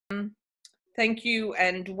Thank you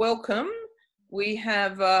and welcome. We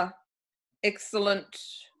have an excellent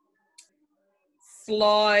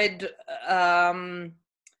slide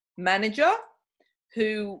manager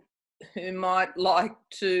who might like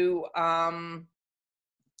to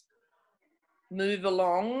move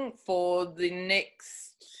along for the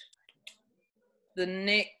next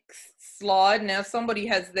slide. Now somebody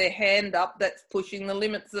has their hand up. That's pushing the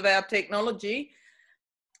limits of our technology.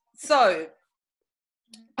 So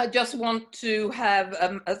I just want to have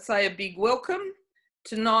say a big welcome.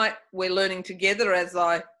 Tonight we're learning together, as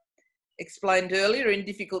I explained earlier, in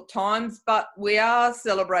difficult times, but we are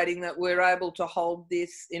celebrating that we're able to hold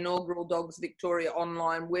this inaugural Dogs Victoria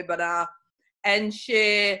online webinar and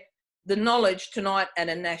share the knowledge tonight at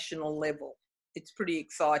a national level. It's pretty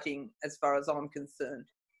exciting as far as I'm concerned.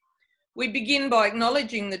 We begin by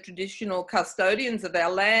acknowledging the traditional custodians of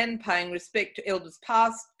our land, paying respect to elders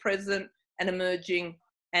past, present and emerging,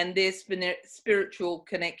 and their spiritual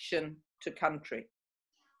connection to country.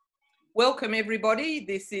 Welcome everybody.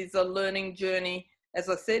 This is a learning journey, as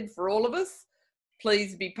I said, for all of us.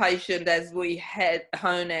 Please be patient as we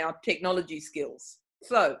hone our technology skills.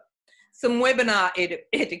 So, some webinar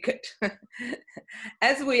etiquette.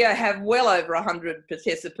 As we have well over 100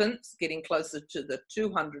 participants, getting closer to the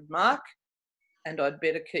 200 mark, and I'd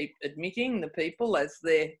better keep admitting the people as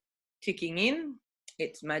they're ticking in.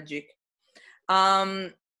 It's magic.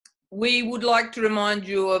 We would like to remind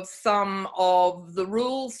you of some of the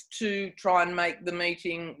rules to try and make the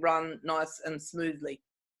meeting run nice and smoothly.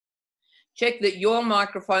 Check that your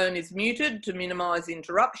microphone is muted to minimise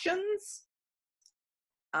interruptions.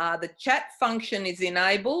 The chat function is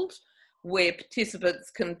enabled where participants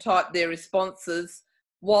can type their responses.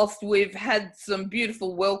 Whilst we've had some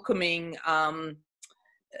beautiful welcoming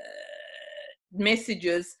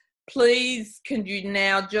messages, please can you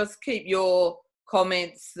now just keep your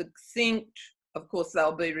comments succinct. Of course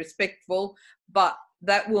they'll be respectful, but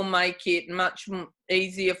that will make it much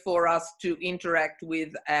easier for us to interact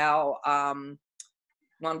with our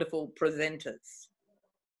wonderful presenters.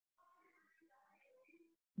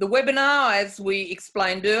 The webinar, as we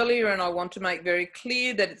explained earlier, and I want to make very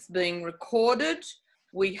clear that it's being recorded.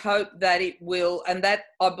 We hope that it will, and that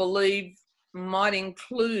I believe might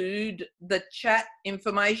include the chat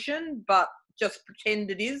information, but just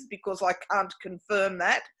pretend it is because I can't confirm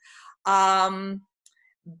that. That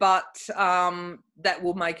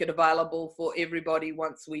will make it available for everybody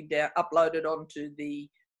once we upload it onto the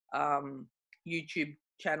YouTube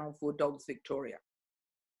channel for Dogs Victoria.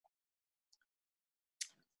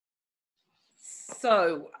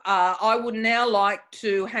 So I would now like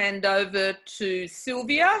to hand over to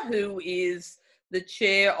Sylvia, who is the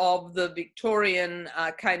chair of the Victorian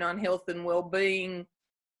Canine Health and Wellbeing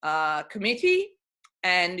Committee,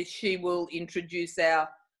 and she will introduce our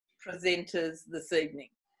presenters this evening.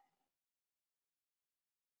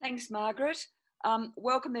 Thanks, Margaret.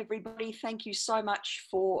 Welcome everybody. Thank you so much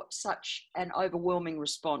for such an overwhelming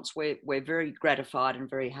response. We're very gratified and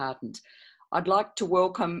very heartened. I'd like to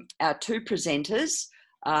welcome our two presenters,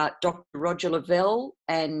 Dr Roger Lavelle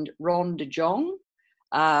and Ron de Jong.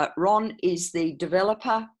 Ron is the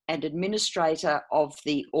developer and administrator of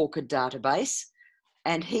the ORCHID database,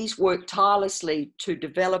 and he's worked tirelessly to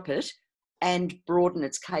develop it and broaden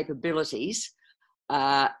its capabilities.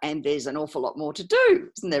 And there's an awful lot more to do,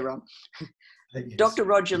 isn't there, Ron? Yes. Dr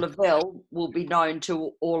Roger Lavelle will be known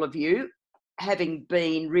to all of you, having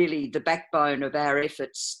been really the backbone of our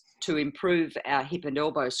efforts to improve our hip and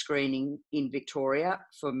elbow screening in Victoria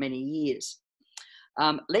for many years.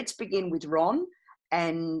 Let's begin with Ron,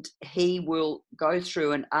 and he will go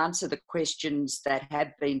through and answer the questions that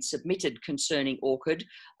have been submitted concerning ORCHID.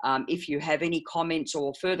 If you have any comments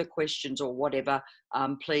or further questions or whatever,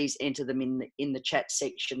 please enter them in the chat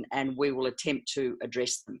section and we will attempt to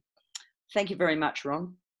address them. Thank you very much,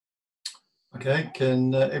 Ron. Okay,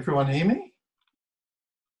 can everyone hear me?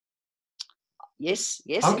 Yes,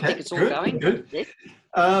 okay, I think it's all good, going. Good. Yes.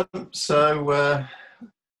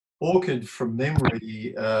 ORCHID from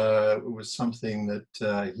memory was something that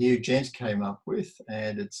Hugh Gent came up with,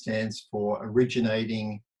 and it stands for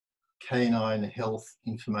Originating Canine Health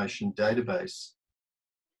Information Database,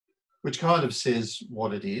 which kind of says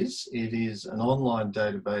what it is. It is an online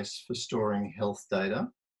database for storing health data.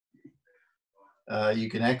 You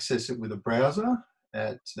can access it with a browser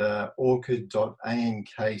at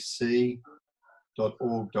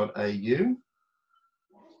orchid.ankc.org.au.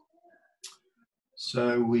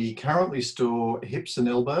 So we currently store hips and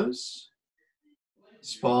elbows,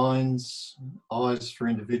 spines, eyes for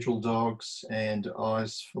individual dogs, and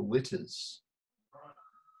eyes for litters.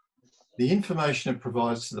 The information it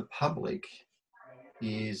provides to the public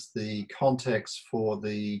is the contacts for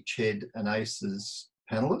the CHED and ACEs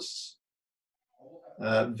panellists,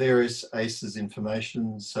 various ACEs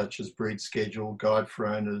information such as breed schedule, guide for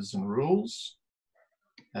owners and rules.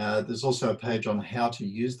 There's also a page on how to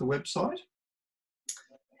use the website.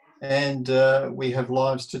 And we have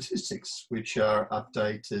live statistics, which are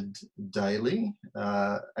updated daily,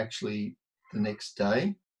 actually the next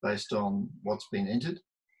day, based on what's been entered.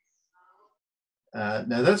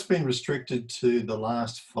 Now that's been restricted to the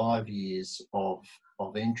last 5 years of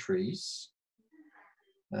entries.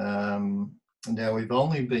 Now we've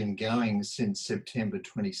only been going since September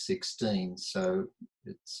 2016, so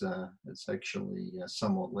it's actually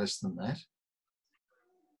somewhat less than that.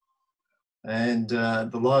 And the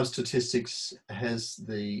live statistics has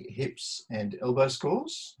the hips and elbow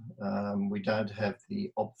scores. We don't have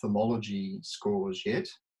the ophthalmology scores yet.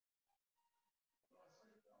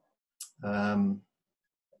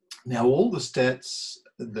 Now all the stats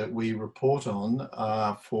that we report on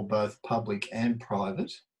are for both public and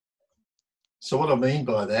private. So what I mean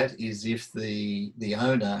by that is if the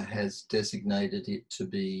owner has designated it to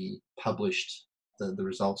be published, the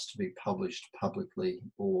results to be published publicly,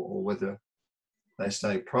 or whether they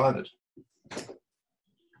stay private.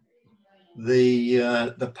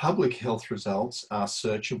 The public health results are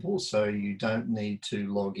searchable, so you don't need to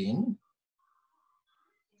log in.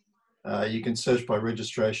 You can search by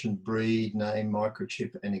registration, breed, name,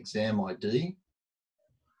 microchip, and exam ID.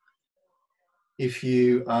 If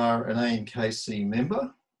you are an ANKC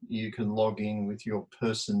member, you can log in with your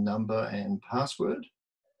person number and password.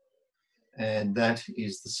 And that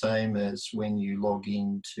is the same as when you log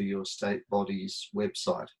in to your state body's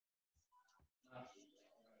website.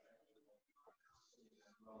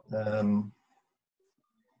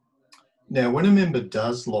 Now, when a member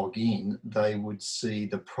does log in, they would see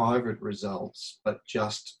the private results, but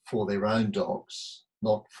just for their own dogs,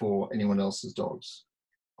 not for anyone else's dogs,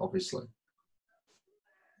 obviously.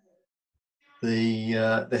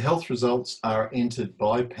 The health results are entered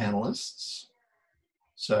by panellists.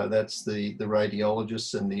 So that's the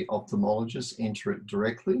radiologists and the ophthalmologists enter it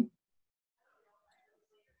directly.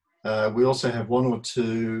 We also have 1 or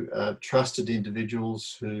 2 trusted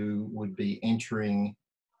individuals who would be entering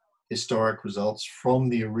historic results from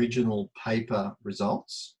the original paper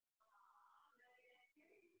results.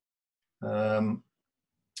 Now,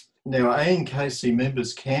 ANKC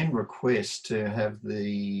members can request to have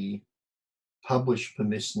the publish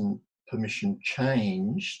permission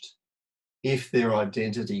changed if their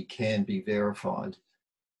identity can be verified.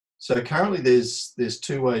 So currently there's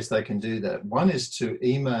 2 ways they can do that. One is to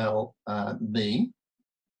email me.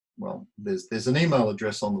 Well, there's an email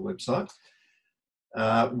address on the website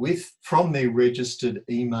from their registered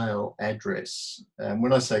email address. And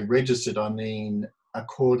when I say registered, I mean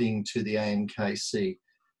according to the ANKC.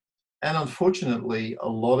 And unfortunately, a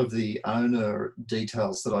lot of the owner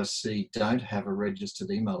details that I see don't have a registered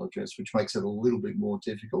email address, which makes it a little bit more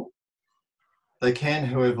difficult. They can,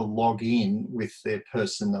 however, log in with their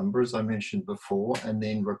person number, as I mentioned before, and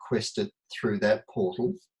then request it through that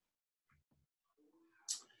portal.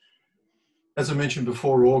 As I mentioned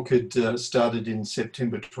before, ORCHID started in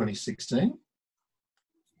September 2016.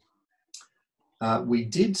 We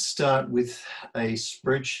did start with a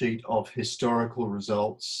spreadsheet of historical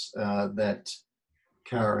results that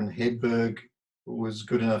Karen Hedberg was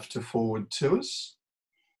good enough to forward to us.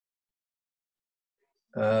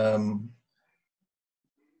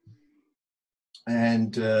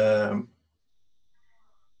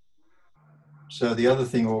 So the other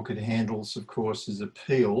thing ORCHID handles, of course, is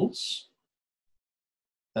appeals.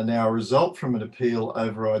 And now a result from an appeal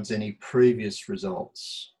overrides any previous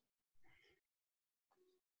results.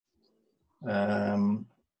 And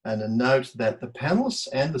a note that the panellists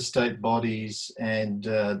and the state bodies and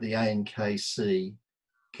the ANKC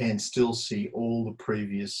can still see all the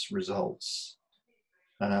previous results.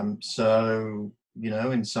 So, you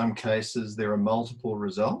know, in some cases there are multiple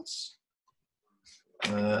results.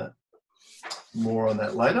 More on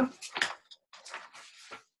that later.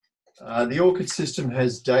 The ORCHID system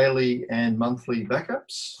has daily and monthly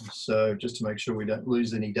backups, so just to make sure we don't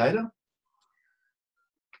lose any data.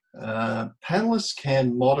 Panellists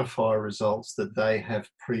can modify results that they have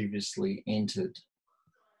previously entered,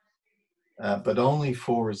 but only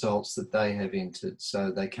for results that they have entered, so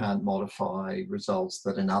they can't modify results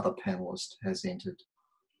that another panellist has entered.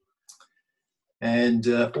 And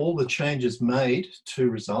all the changes made to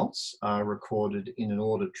results are recorded in an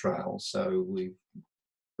audit trail, so we've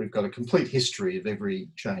got a complete history of every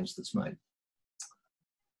change that's made.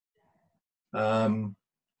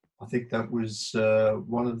 I think that was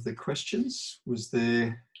one of the questions. Was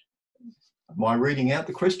there Am I reading out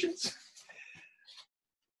the questions?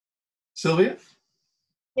 Sylvia?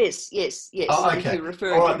 Yes. Oh, If okay. you're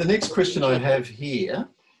referring All right, to the next question I have here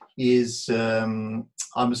is, I'm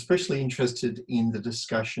especially interested in the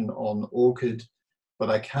discussion on ORCID, but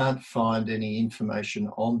I can't find any information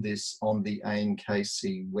on this on the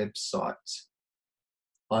ANKC website.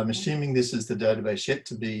 I'm assuming this is the database yet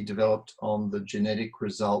to be developed on the genetic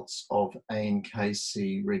results of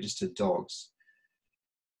ANKC registered dogs.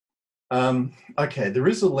 Okay, there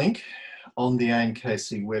is a link on the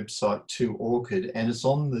ANKC website to ORCID, and it's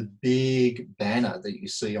on the big banner that you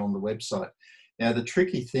see on the website. Now, the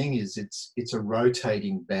tricky thing is it's a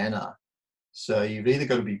rotating banner. So you've either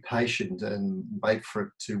got to be patient and wait for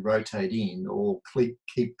it to rotate in, or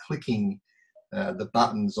keep clicking the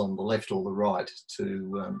buttons on the left or the right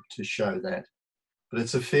to show that. But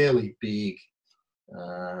it's a fairly big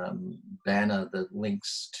banner that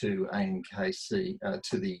links to ANKC,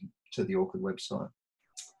 to the ORCID website.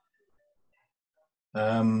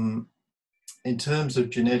 In terms of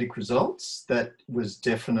genetic results, that was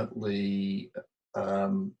definitely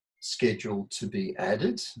scheduled to be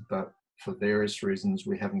added, but for various reasons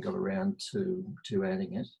we haven't got around to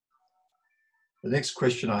adding it. The next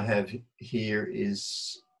question I have here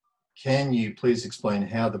is, can you please explain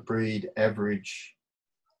how the breed average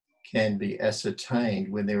can be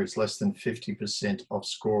ascertained when there is less than 50% of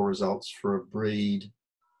score results for a breed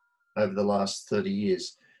over the last 30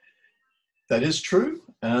 years? That is true.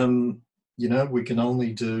 You know, we can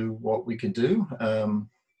only do what we can do.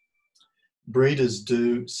 Breeders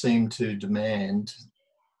do seem to demand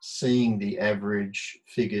seeing the average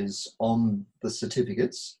figures on the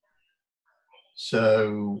certificates.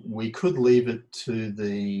 So we could leave it to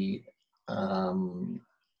the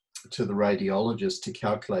radiologist to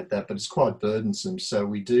calculate that, but it's quite burdensome. So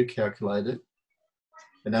we do calculate it.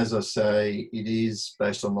 And as I say, it is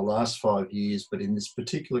based on the last 5 years, but in this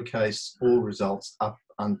particular case, all results up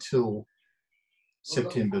until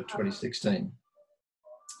September 2016.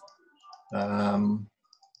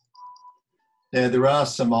 Now, there are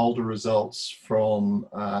some older results from,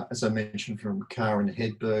 as I mentioned, from Karen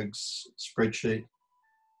Hedberg's spreadsheet.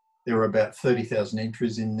 There were about 30,000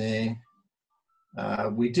 entries in there.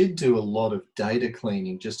 We did do a lot of data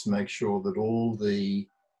cleaning just to make sure that all the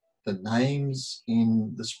names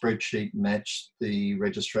in the spreadsheet matched the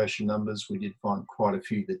registration numbers. We did find quite a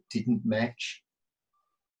few that didn't match.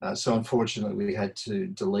 So unfortunately, we had to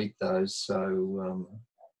delete those. So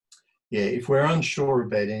yeah, if we're unsure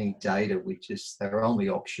about any data, our only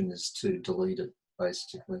option is to delete it,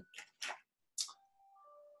 basically.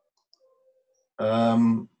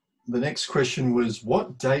 The next question was,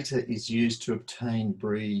 what data is used to obtain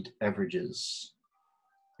breed averages?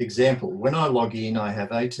 Example, when I log in, I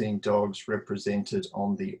have 18 dogs represented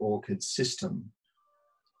on the ORCID system.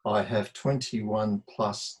 I have 21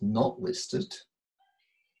 plus not listed.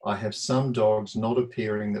 I have some dogs not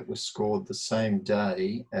appearing that were scored the same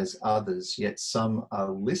day as others, yet some are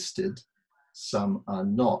listed, some are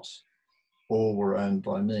not. All were owned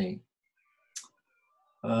by me.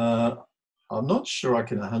 I'm not sure I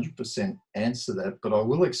can 100% answer that, but I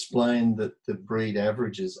will explain that the breed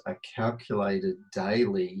averages are calculated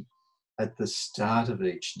daily at the start of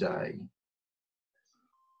each day.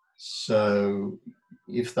 So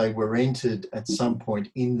if they were entered at some point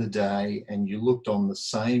in the day and you looked on the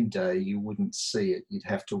same day, you wouldn't see it. You'd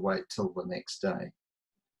have to wait till the next day.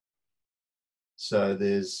 So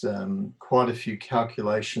there's quite a few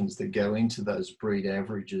calculations that go into those breed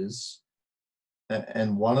averages.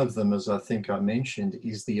 And one of them, as I think I mentioned,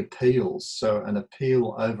 is the appeals. So an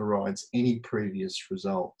appeal overrides any previous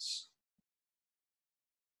results.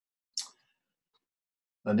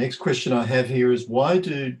 The next question I have here is, why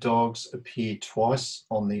do dogs appear twice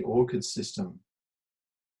on the ORCID system?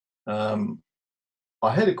 I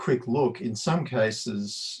had a quick look. In some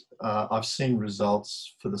cases, I've seen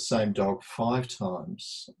results for the same dog 5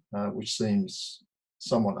 times, which seems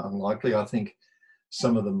somewhat unlikely. I think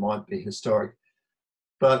some of them might be historic.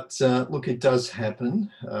 But look, it does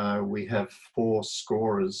happen. We have 4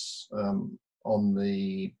 scorers on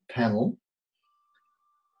the panel.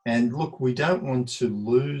 And look, we don't want to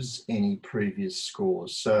lose any previous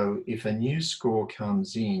scores. So if a new score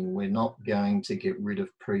comes in, we're not going to get rid of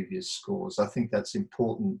previous scores. I think that's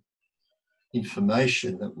important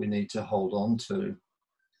information that we need to hold on to.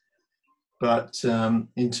 But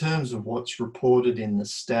in terms of what's reported in the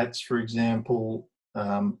stats, for example,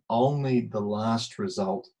 only the last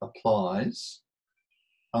result applies,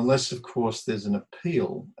 unless, of course, there's an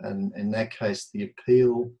appeal. And in that case, the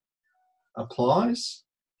appeal applies.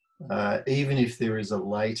 Even if there is a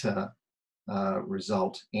later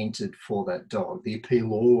result entered for that dog. The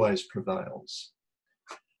appeal always prevails.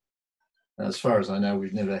 As far as I know,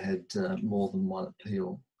 we've never had more than one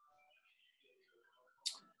appeal.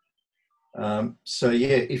 So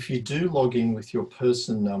yeah, if you do log in with your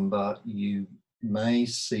person number, you may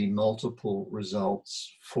see multiple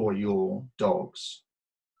results for your dogs.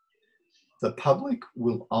 The public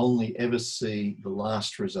will only ever see the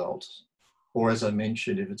last result, or as I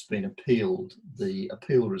mentioned, if it's been appealed, the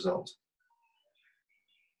appeal result.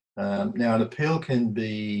 Now, an appeal can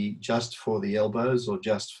be just for the elbows or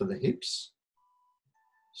just for the hips.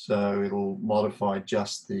 So it'll modify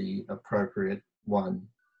just the appropriate one.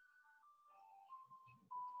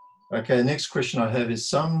 Okay, next question I have is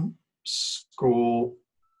some score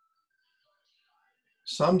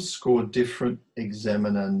different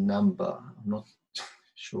examiner number. I'm not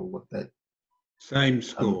sure what that. Same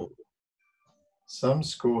score. Some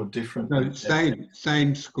score different. No,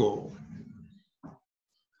 same score.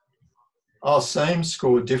 Oh, same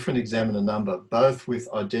score, different examiner number, both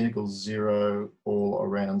with identical 0 all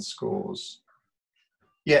around scores.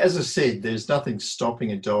 Yeah, as I said, there's nothing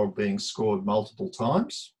stopping a dog being scored multiple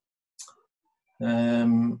times.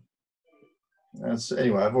 Anyway,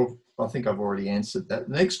 I think I've already answered that.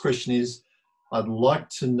 The next question is, I'd like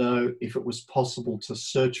to know if it was possible to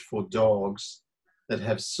search for dogs that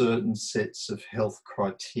have certain sets of health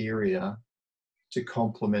criteria to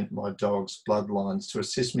complement my dog's bloodlines to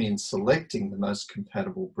assist me in selecting the most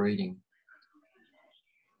compatible breeding.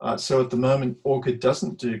 So at the moment, Orchid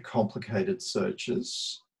doesn't do complicated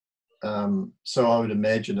searches. So I would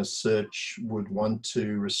imagine a search would want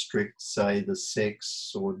to restrict, say, the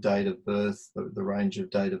sex or date of birth, the range of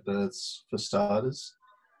date of births for starters.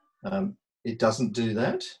 It doesn't do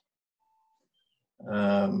that.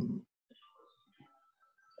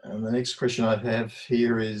 And the next question I have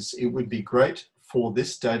here is, it would be great for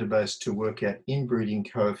this database to work out inbreeding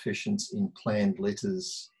coefficients in planned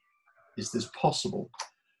litters. Is this possible?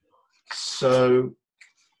 So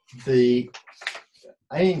the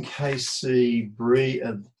ANKC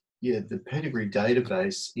the pedigree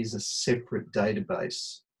database is a separate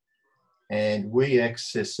database, and we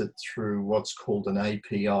access it through what's called an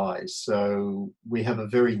API. So we have a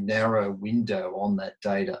very narrow window on that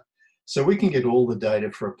data. So we can get all the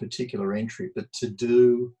data for a particular entry, but to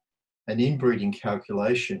do an inbreeding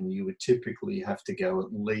calculation, you would typically have to go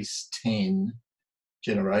at least 10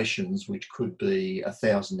 generations, which could be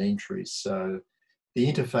 1,000 entries. So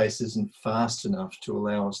the interface isn't fast enough to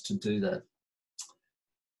allow us to do that.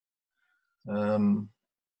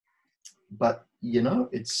 But, you know,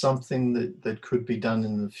 it's something that could be done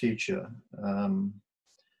in the future.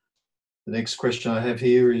 The next question I have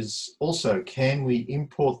here is also, can we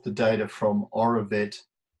import the data from Oravet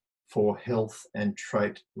for health and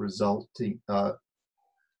trait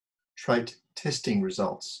testing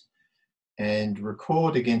results and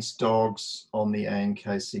record against dogs on the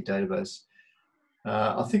ANKC database?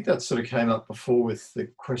 I think that sort of came up before with the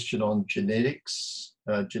question on genetics,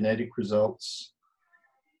 genetic results.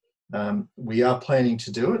 We are planning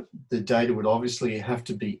to do it. The data would obviously have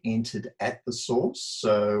to be entered at the source.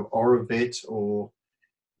 So Oravet or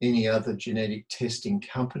any other genetic testing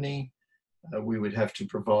company, we would have to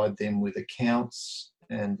provide them with accounts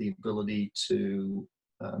and the ability to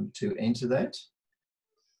enter that.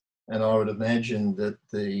 And I would imagine that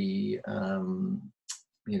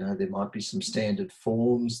you know, there might be some standard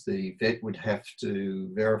forms. The vet would have to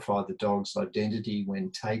verify the dog's identity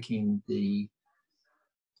when taking the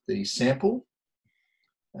sample,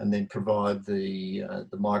 and then provide the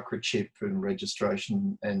microchip and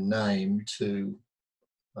registration and name to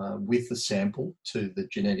with the sample to the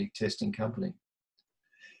genetic testing company.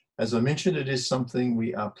 As I mentioned, it is something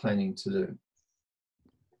we are planning to do.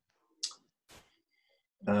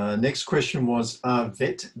 Next question was, are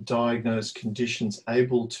vet diagnosed conditions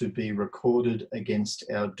able to be recorded against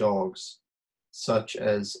our dogs, such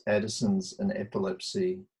as Addison's and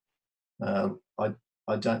epilepsy?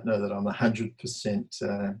 I don't know that I'm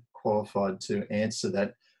 100% qualified to answer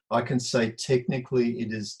that. I can say technically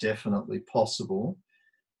it is definitely possible,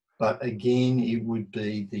 but again, it would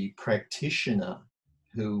be the practitioner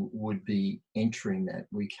who would be entering that.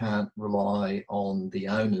 We can't rely on the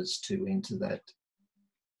owners to enter that.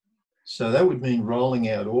 So that would mean rolling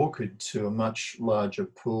out Orchid to a much larger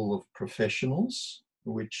pool of professionals,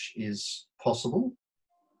 which is possible.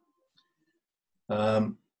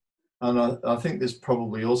 And I think there's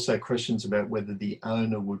probably also questions about whether the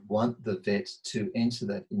owner would want the vet to enter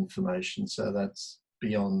that information. So that's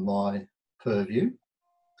beyond my purview.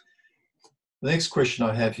 The next question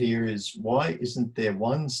I have here is, why isn't there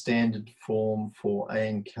one standard form for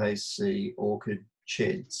ANKC Orchid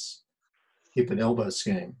CHEDS? hip and elbow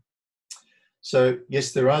scheme. So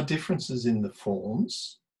yes, there are differences in the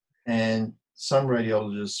forms, and some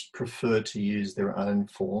radiologists prefer to use their own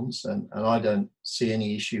forms, and I don't see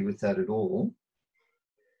any issue with that at all.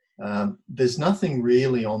 There's nothing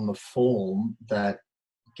really on the form that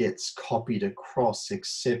gets copied across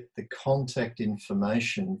except the contact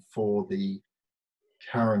information for the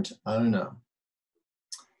current owner.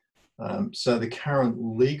 So the current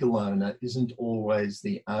legal owner isn't always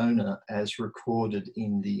the owner as recorded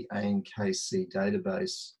in the ANKC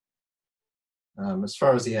database. As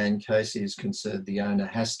far as the ANKC is concerned, the owner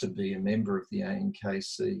has to be a member of the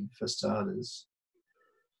ANKC for starters.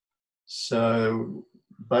 So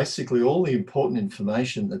basically all the important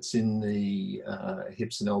information that's in the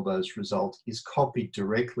hips and elbows result is copied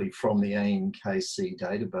directly from the ANKC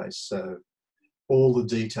database. So all the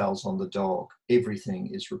details on the dog,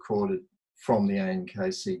 everything is recorded from the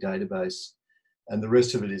ANKC database, and the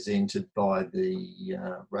rest of it is entered by the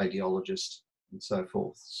radiologist and so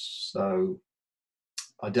forth. So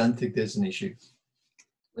I don't think there's an issue.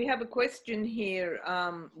 We have a question here,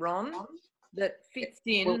 Ron, that fits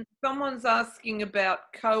in. Someone's asking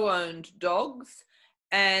about co-owned dogs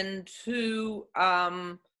and who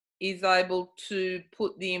is able to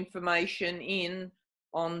put the information in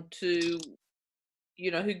onto,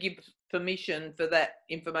 you know, who gives permission for that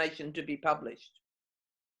information to be published.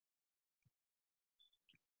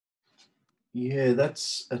 Yeah,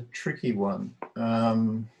 that's a tricky one.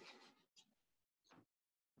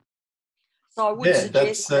 So I would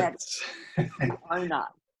suggest that the owner,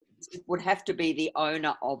 it would have to be the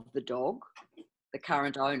owner of the dog. The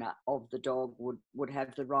current owner of the dog would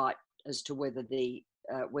have the right as to whether the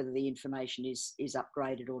information is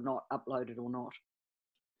upgraded or not, uploaded or not.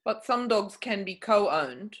 But some dogs can be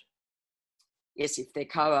co-owned. Yes, if they're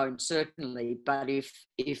co-owned, certainly. But if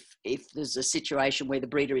there's a situation where the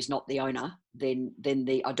breeder is not the owner, then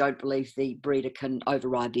I don't believe the breeder can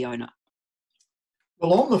override the owner.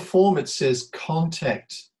 Well, on the form it says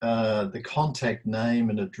contact, the contact name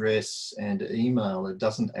and address and email. It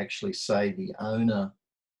doesn't actually say the owner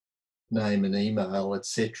name and email,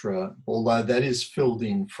 etc. Although that is filled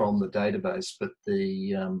in from the database, but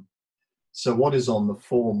so what is on the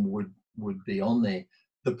form would be on there.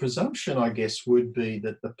 The presumption, I guess, would be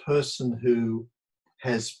that the person who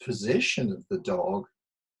has possession of the dog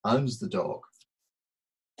owns the dog.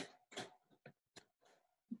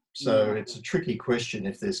 So it's a tricky question.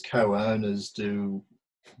 If there's co-owners, do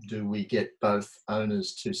we get both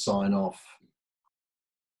owners to sign off?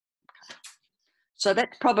 So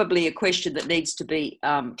that's probably a question that needs to be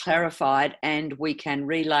clarified, and we can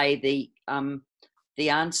relay the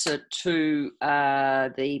answer to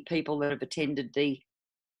the people that have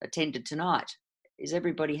attended tonight. Is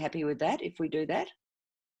everybody happy with that if we do that?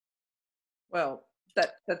 Well,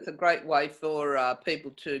 that's a great way for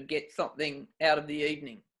people to get something out of the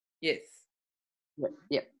evening. Yes.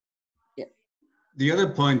 Yep. The other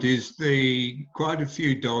point is quite a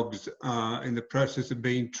few dogs are in the process of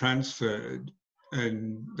being transferred,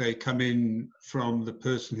 and they come in from the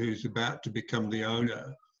person who's about to become the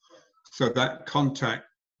owner. So that contact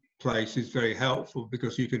place is very helpful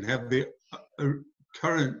because you can have the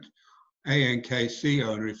current ANKC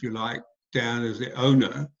owner, if you like, down as the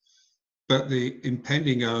owner, but the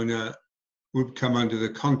impending owner would come under the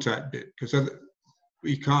contact bit, because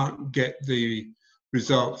we can't get the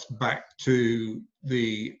results back to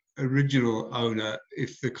the original owner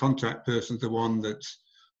if the contact person's the one that's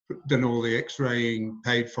done all the x-raying,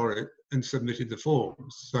 paid for it, and submitted the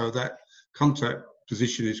forms. So that contact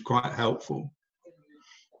position is quite helpful.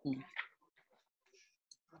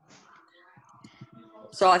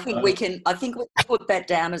 So I think we can put that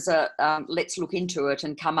down as a let's look into it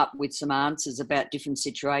and come up with some answers about different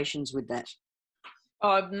situations with that.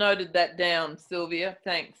 I've noted that down, Sylvia.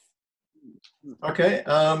 Thanks. Okay.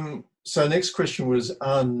 So next question was,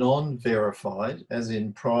 are non-verified, as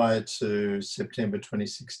in prior to September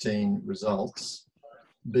 2016 results,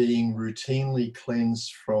 being routinely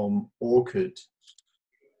cleansed from ORCHID,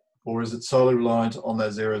 or is it solely reliant on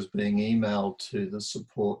those errors being emailed to the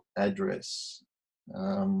support address?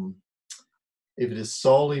 If it is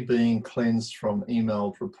solely being cleansed from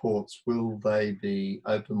emailed reports, will they be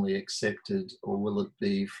openly accepted, or will it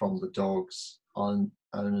be from the dog's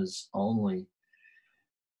owners only?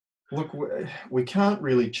 Look, we can't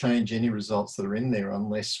really change any results that are in there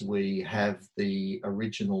unless we have the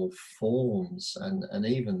original forms, and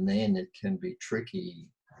even then it can be tricky.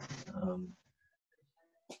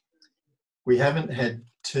 We haven't had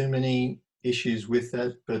too many issues with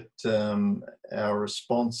that, but our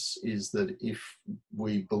response is that if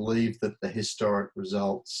we believe that the historic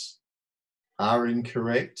results are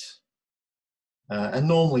incorrect, And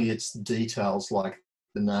normally it's details like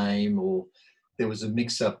the name, or there was a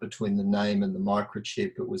mix-up between the name and the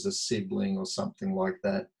microchip, it was a sibling or something like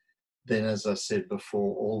that. Then, as I said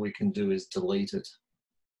before, all we can do is delete it.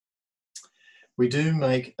 We do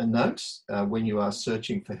make a note when you are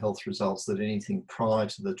searching for health results that anything prior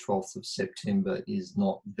to the 12th of September is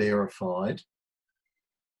not verified.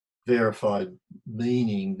 Verified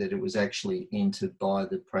meaning that it was actually entered by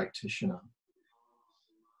the practitioner.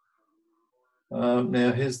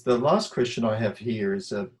 Now, here's the last question I have here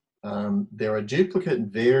is there are duplicate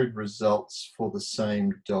and varied results for the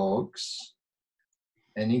same dogs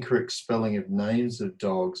and incorrect spelling of names of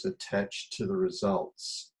dogs attached to the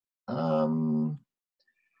results.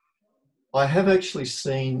 I have actually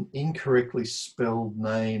seen incorrectly spelled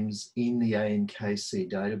names in the ANKC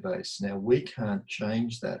database. Now, we can't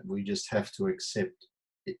change that. We just have to accept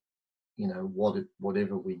it, you know,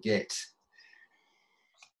 whatever we get.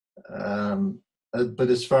 But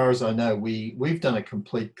as far as I know, we've done a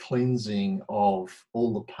complete cleansing of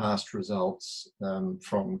all the past results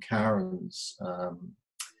from Karen's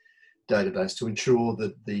database to ensure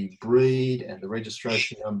that the breed and the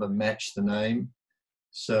registration number match the name.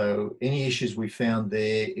 So any issues we found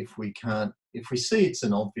there, if we see it's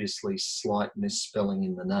an obviously slight misspelling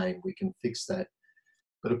in the name, we can fix that.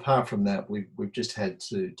 But apart from that, we've just had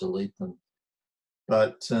to delete them.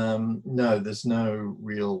 But no, there's no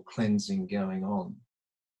real cleansing going on.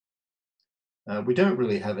 We don't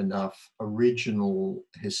really have enough original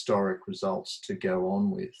historic results to go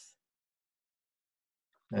on with.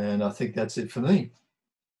 And I think that's it for me.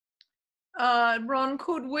 Ron,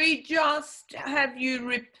 could we just have you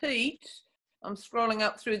repeat, I'm scrolling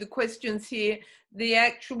up through the questions here, the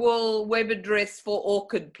actual web address for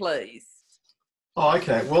ORCHID, please? Oh,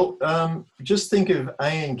 okay. Well, just think of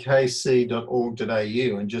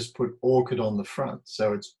ankc.org.au and just put ORCHID on the front.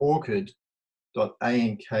 So it's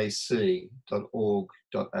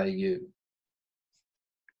orchid.ankc.org.au.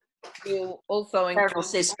 We'll also Carol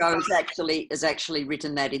Sesko has actually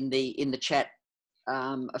written that in the chat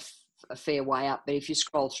a fair way up, but if you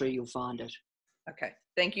scroll through, you'll find it. Okay,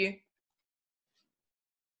 thank you.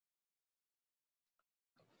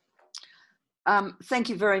 Thank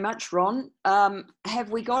you very much, Ron.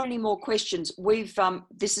 Have we got any more questions?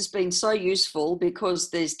 This has been so useful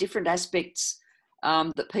because there's different aspects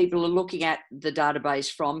that people are looking at the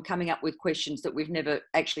database from, coming up with questions that we've never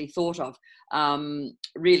actually thought of.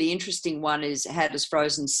 Really interesting one is how is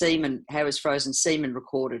frozen semen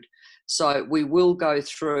recorded? So we will go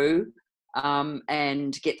through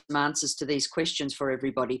and get some answers to these questions for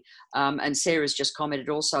everybody. And Sarah's just commented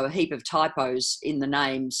also a heap of typos in the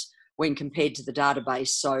names when compared to the database.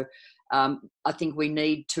 So I think we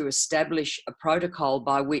need to establish a protocol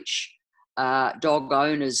by which dog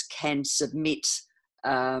owners can submit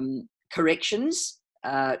corrections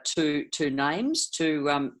to names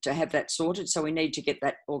to have that sorted. So we need to get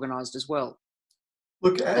that organised as well.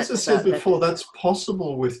 Look, as I said before, that's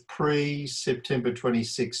possible with pre-September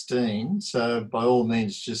 2016. So by all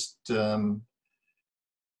means, just, well,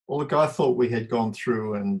 look, I thought we had gone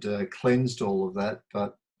through and cleansed all of that,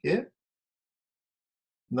 but yeah,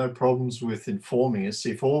 no problems with informing us.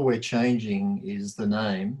 If all we're changing is the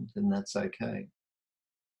name, then that's okay.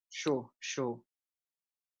 Sure, sure.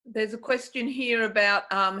 There's a question here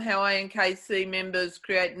about how ANKC members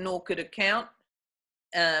create an ORCHID account.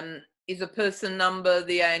 Is a person number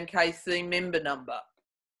the ANKC member number?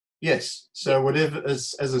 Yes. So whatever,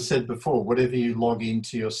 as I said before, whatever you log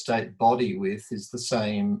into your state body with is the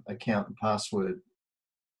same account and password.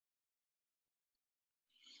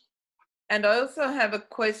 And I also have a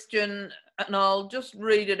question, and I'll just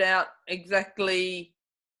read it out exactly.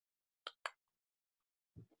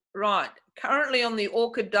 Right. Currently on the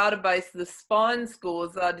ORCHID database, the spine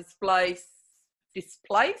scores are displaced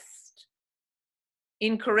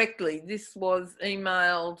incorrectly. This was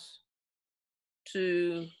emailed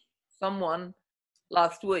to someone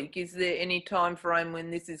last week. Is there any time frame when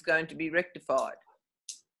this is going to be rectified?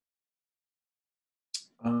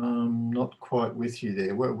 Not quite with you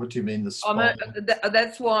there. What do you mean, the spine?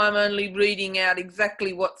 That's why I'm only reading out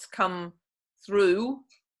exactly what's come through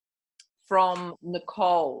from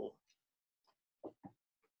Nicole.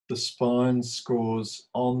 The spine scores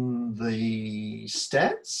on the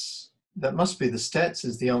stats? That must be the stats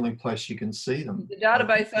is the only place you can see them. The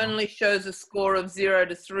database only shows a score of 0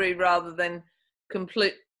 to 3 rather than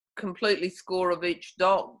completely score of each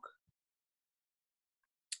dog.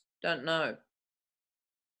 Don't know.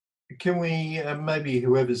 Can we, maybe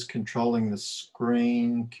whoever's controlling the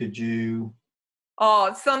screen, could you? Oh,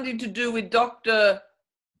 it's something to do with Dr.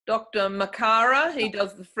 Makara. He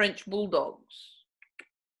does the French Bulldogs.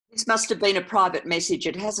 This must have been a private message.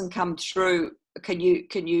 It hasn't come through. Can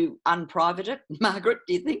you unprivate it, Margaret,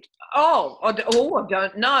 do you think? I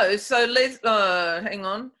don't know. So let's hang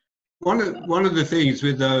on. One of the things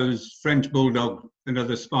with those French Bulldog and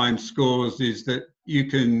other spine scores is that you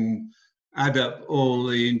can add up all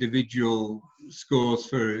the individual scores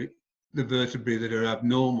for the vertebrae that are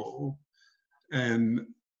abnormal, and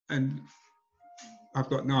I've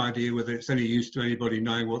got no idea whether it's any use to anybody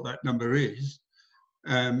knowing what that number is.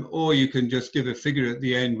 Or you can just give a figure at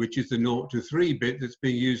the end, which is the 0 to 3 bit that's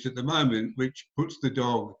being used at the moment, which puts the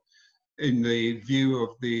dog in the view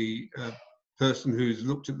of the person who's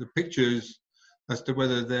looked at the pictures as to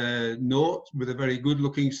whether they're 0 with a very good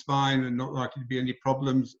looking spine and not likely to be any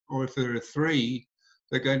problems, or if there are 3,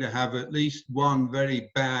 they're going to have at least one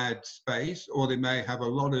very bad space, or they may have a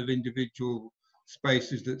lot of individual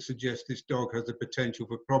spaces that suggest this dog has the potential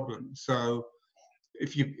for problems. So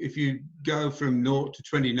if you go from 0 to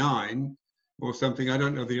 29 or something, I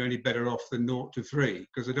don't know if you're any better off than 0 to 3,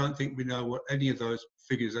 because I don't think we know what any of those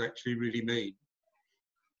figures actually really mean.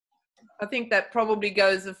 I think that probably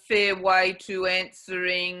goes a fair way to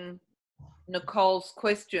answering Nicole's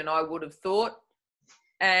question, I would have thought.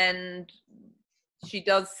 And she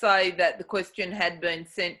does say that the question had been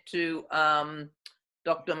sent to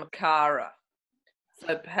Dr. Makara.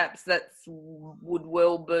 So perhaps that would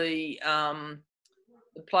well be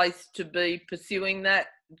the place to be pursuing that,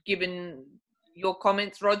 given your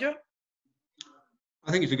comments, Roger?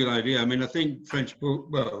 I think it's a good idea. I mean, I think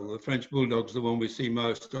the French Bulldog's the one we see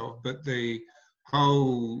most of, but the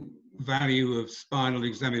whole value of spinal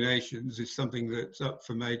examinations is something that's up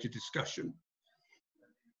for major discussion.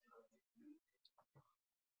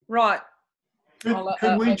 Right.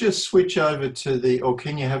 Can we just switch over to or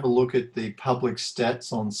can you have a look at the public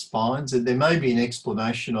stats on spines? And there may be an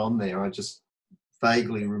explanation on there. I just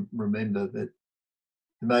vaguely remember that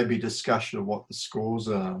there may be discussion of what the scores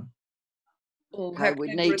are. Okay,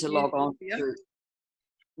 we need to log on to.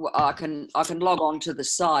 Well, I can log on to the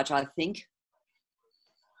site, I think.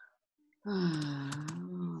 .ankc.org.au.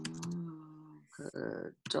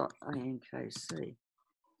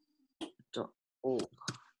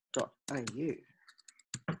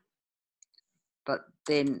 But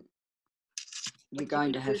then you're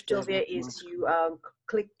going to have to. Sylvia, is you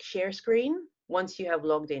click share screen once you have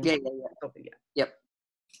logged in. Yeah. Yep.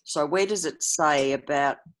 So where does it say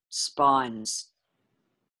about spines,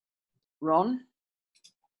 Ron?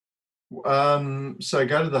 So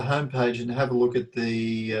go to the homepage and have a look at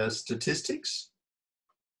the statistics.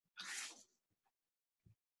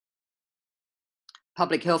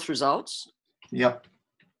 Public health results. Yep.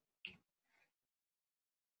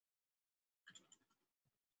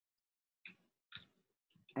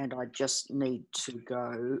 And I just need to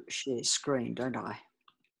go share screen, don't I?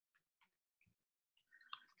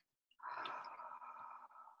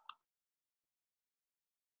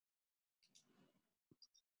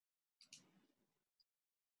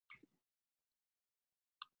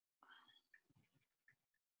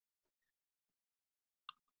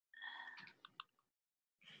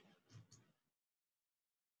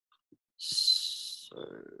 So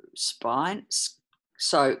spine.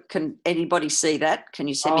 So can anybody see that? Can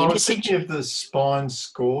you send me a message? I was thinking of the spine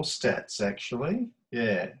score stats, actually.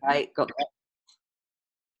 Yeah. I got that.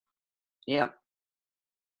 Yeah.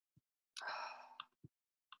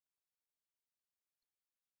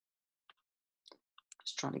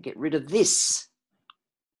 Just trying to get rid of this.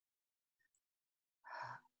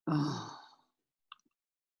 Oh.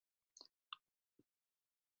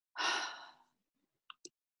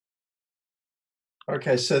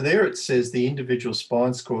 Okay, so there it says the individual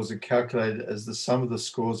spine scores are calculated as the sum of the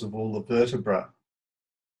scores of all the vertebrae.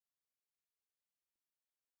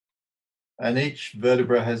 And each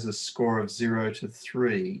vertebra has a score of 0 to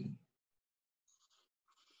 3.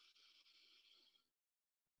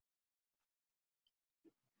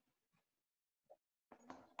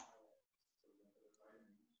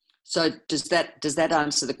 So does that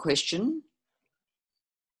answer the question?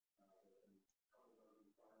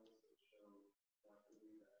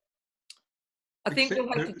 I think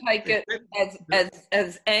you'll have to take it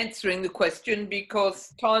as answering the question,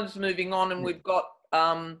 because time's moving on and we've got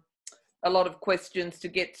a lot of questions to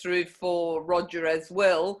get through for Roger as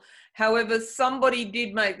well. However, somebody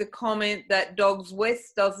did make the comment that Dogs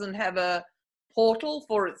West doesn't have a portal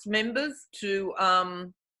for its members to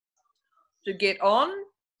get on,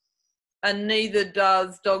 and neither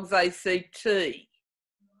does Dogs ACT.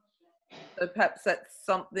 So perhaps that's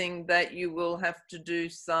something that you will have to do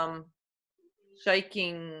some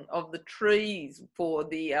shaking of the trees for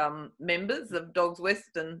the members of Dogs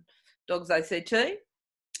West and Dogs ACT.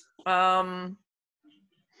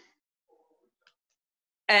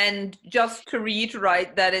 And just to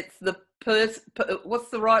reiterate that it's the what's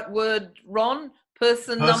the right word, Ron?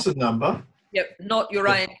 Person number. Yep, not your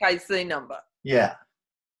ANKC number. Yeah.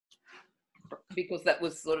 Because that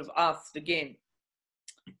was sort of asked again.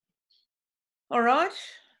 All right.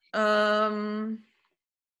 And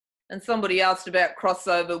somebody asked about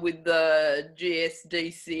crossover with the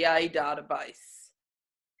GSDCA database.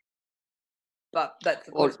 But that's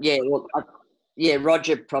yeah,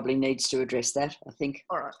 Roger probably needs to address that, I think.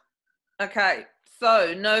 All right. Okay.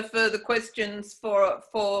 So no further questions for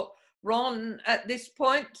Ron at this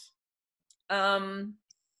point. I'll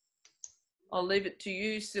leave it to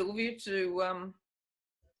you, Sylvia, to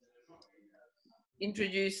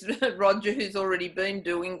introduce Roger, who's already been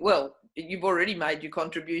doing well. You've already made your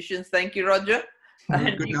contributions. Thank you, Roger.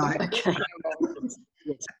 Good night.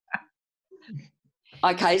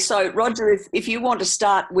 Okay, so Roger, if you want to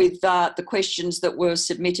start with the questions that were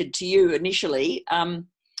submitted to you initially,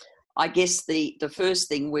 I guess the first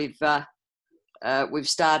thing we've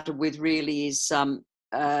started with really is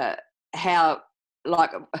how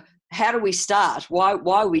do we start? Why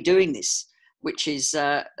are we doing this? Which is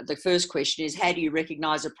the first question is, how do you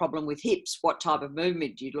recognise a problem with hips? What type of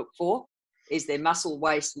movement do you look for? Is there muscle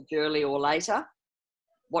wastage early or later?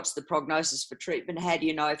 What's the prognosis for treatment? How do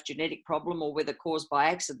you know if genetic problem or whether caused by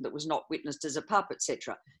accident that was not witnessed as a pup,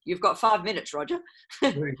 etc.? You've got 5 minutes, Roger.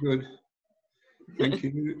 Very good. Thank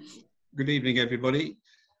you. Good evening, everybody.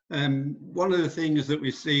 One of the things that we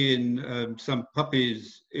see in some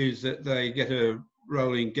puppies is that they get a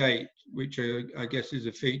rolling gait, which I guess is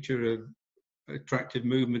a feature of attractive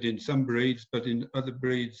movement in some breeds, but in other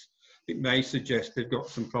breeds it may suggest they've got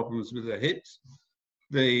some problems with their hips.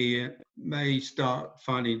 They may start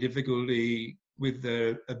finding difficulty with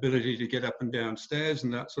their ability to get up and down stairs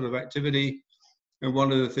and that sort of activity. And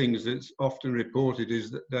one of the things that's often reported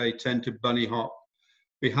is that they tend to bunny hop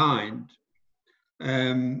behind.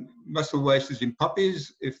 Muscle wastage in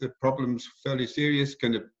puppies, if the problem's fairly serious,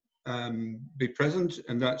 can be present,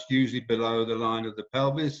 and that's usually below the line of the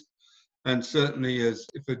pelvis. And certainly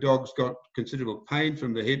if a dog's got considerable pain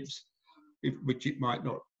from the hips, which it might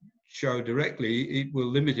not show directly, it will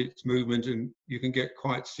limit its movement and you can get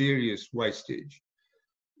quite serious wastage.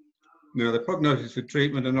 Now, the prognosis for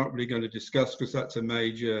treatment I'm not really going to discuss because that's a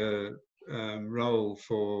major role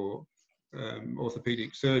for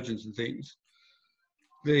orthopedic surgeons and things.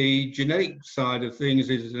 The genetic side of things,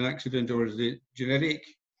 is it an accident or is it genetic?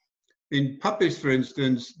 In puppies, for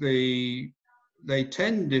instance, they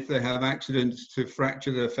tend, if they have accidents, to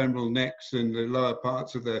fracture their femoral necks and the lower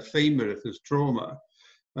parts of their femur if there's trauma,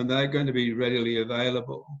 and they're going to be readily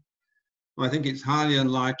available. I think it's highly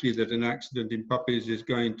unlikely that an accident in puppies is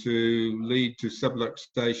going to lead to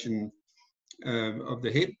subluxation of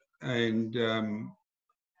the hip, and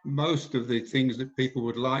most of the things that people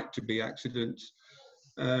would like to be accidents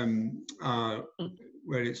are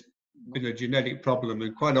where it's been a genetic problem,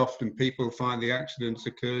 and quite often people find the accidents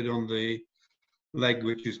occurred on the leg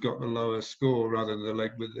which has got the lower score rather than the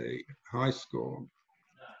leg with the high score.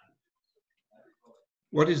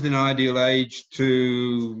 What is an ideal age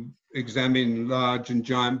to examine large and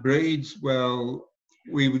giant breeds? Well,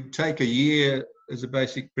 we would take a year as a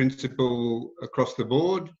basic principle across the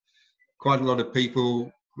board. Quite a lot of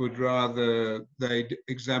people would rather they'd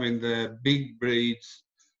examine their big breeds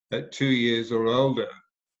at 2 years or older.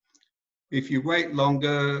 If you wait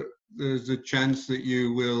longer, there's a chance that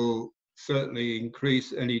you will certainly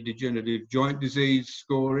increase any degenerative joint disease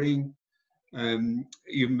scoring.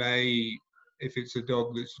 You may, if it's a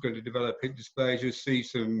dog that's going to develop hip dysplasia, see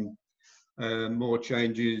some more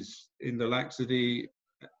changes in the laxity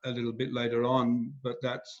a little bit later on, but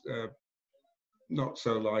that's not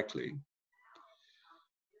so likely.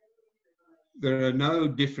 There are no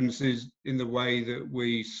differences in the way that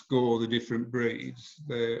we score the different breeds.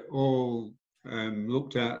 They're all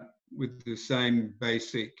looked at with the same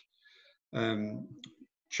basic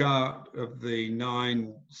chart of the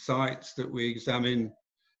 9 sites that we examine,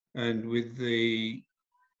 and with the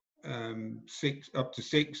up to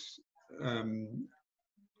 6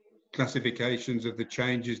 classifications of the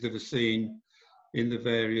changes that are seen in the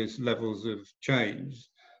various levels of change.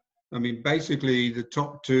 I mean, basically the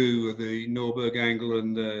top 2 are the Norberg angle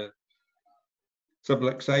and the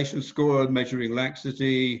subluxation score, measuring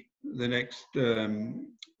laxity. The next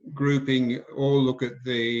grouping all look at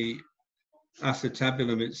the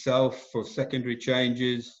acetabulum itself for secondary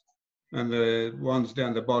changes, and the ones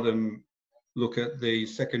down the bottom look at the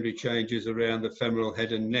secondary changes around the femoral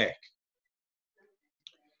head and neck.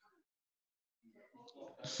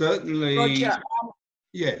 Certainly. Roger,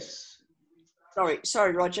 yes.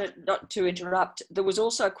 Sorry, Roger, not to interrupt. There was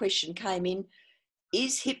also a question came in.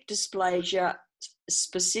 is hip dysplasia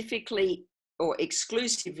specifically or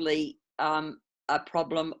exclusively a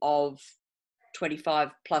problem of 25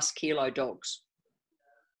 plus kilo dogs?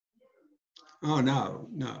 Oh, no,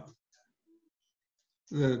 no.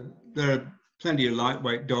 There are plenty of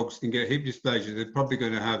lightweight dogs can get hip dysplasia. They're probably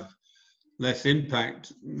going to have less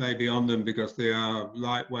impact maybe on them because they are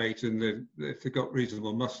lightweight, and if they've got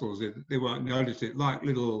reasonable muscles, they won't notice it. Like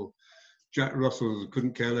little Jack Russells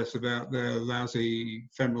couldn't care less about their lousy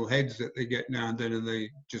femoral heads that they get now and then, and they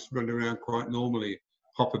just run around quite normally,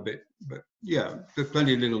 hop a bit. But yeah, there's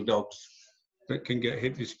plenty of little dogs that can get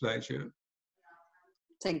hip dysplasia.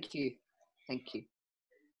 Thank you. Thank you.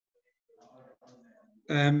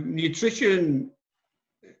 Nutrition,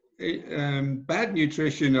 bad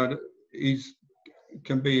nutrition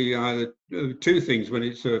can be either two things. When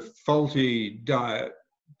it's a faulty diet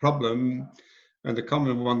problem, and the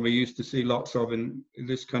common one we used to see lots of in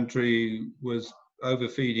this country was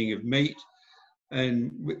overfeeding of meat,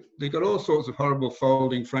 and they got all sorts of horrible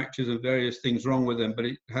folding fractures and various things wrong with them, but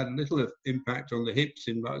it had little impact on the hips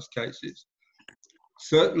in most cases.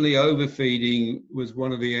 Certainly overfeeding was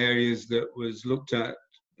one of the areas that was looked at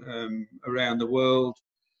around the world,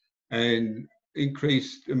 and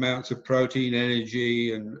increased amounts of protein,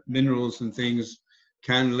 energy and minerals and things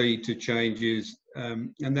can lead to changes,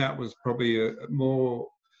 and that was probably more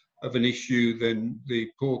of an issue than the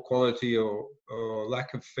poor quality or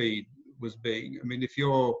lack of feed was being. I mean, if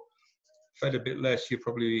you're fed a bit less, you're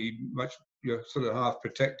sort of half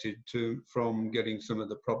protected from getting some of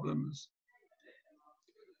the problems.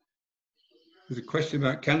 There's a question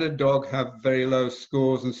about, can a dog have very low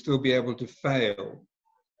scores and still be able to fail?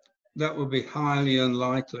 That would be highly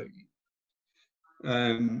unlikely.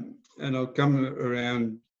 And I'll come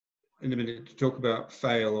around in a minute to talk about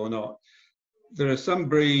fail or not. There are some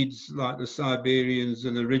breeds like the Siberians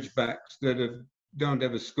and the Ridgebacks that don't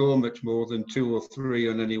ever score much more than 2 or 3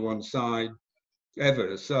 on any one side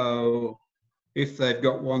ever. So if they've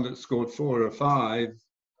got one that scored 4 or 5,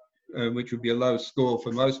 which would be a low score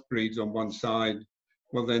for most breeds on one side,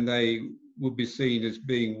 well, then they would be seen as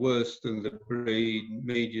being worse than the breed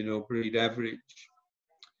median or breed average.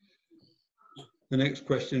 The next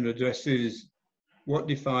question addresses what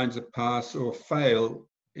defines a pass or fail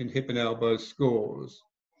in hip and elbow scores.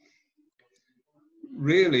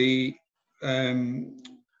 Really,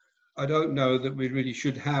 I don't know that we really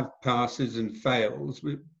should have passes and fails.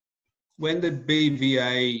 When the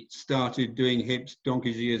BVA started doing hips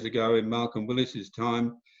donkeys years ago in Malcolm Willis's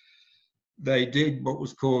time, they did what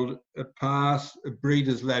was called a pass, a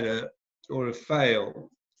breeder's letter, or a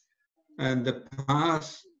fail. And the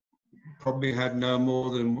pass probably had no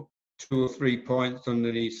more than 2 or 3 points on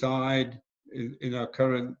any side in our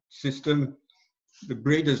current system. The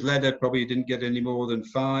breeder's letter probably didn't get any more than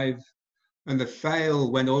 5. And the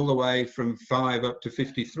fail went all the way from 5 up to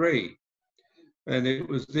 53. And it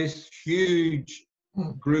was this huge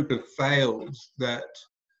group of fails that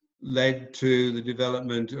led to the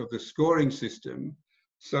development of the scoring system,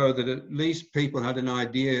 so that at least people had an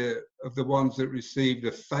idea of the ones that received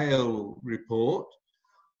a fail report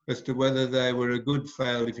as to whether they were a good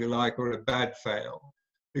fail, if you like, or a bad fail.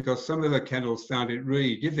 Because some of the kennels found it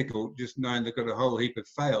really difficult just knowing they've got a whole heap of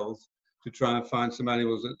fails to try and find some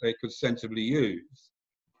animals that they could sensibly use.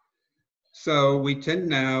 So we tend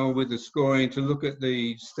now, with the scoring, to look at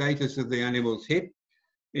the status of the animal's hip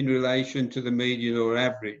in relation to the median or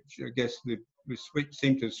average. I guess we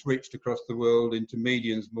seem to have switched across the world into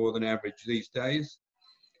medians more than average these days.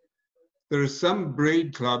 There are some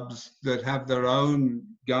breed clubs that have their own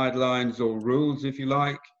guidelines or rules, if you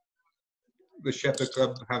like. The Shepherd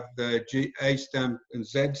Club have their A stamp and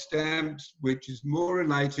Z stamps, which is more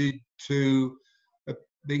related to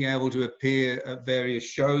being able to appear at various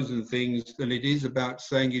shows and things than it is about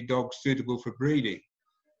saying your dog's suitable for breeding.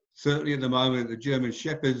 Certainly at the moment, the German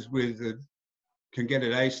Shepherds can get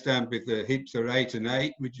an A stamp if the hips are 8 and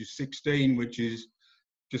 8, which is 16, which is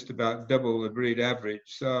just about double the breed average.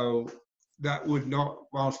 So that would not,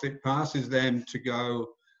 whilst it passes them to go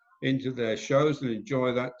into their shows and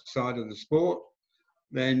enjoy that side of the sport,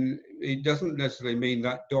 then it doesn't necessarily mean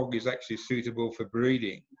that dog is actually suitable for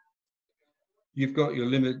breeding. You've got your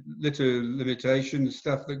litter limitation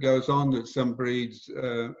stuff that goes on, that some breeds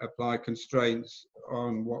apply constraints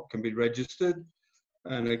on what can be registered.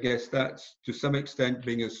 And I guess that's to some extent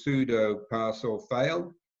being a pseudo pass or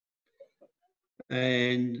fail.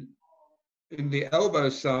 And in the elbow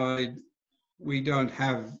side, we don't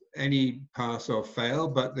have any pass or fail,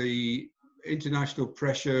 but the international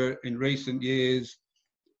pressure in recent years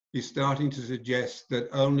is starting to suggest that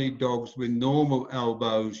only dogs with normal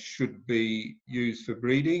elbows should be used for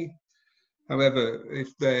breeding. However,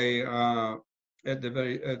 if they are at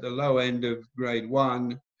the low end of grade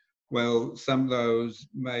 1, well, some of those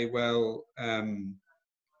may well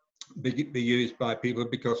be used by people,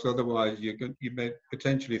 because otherwise you may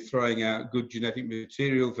potentially throwing out good genetic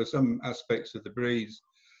material for some aspects of the breeds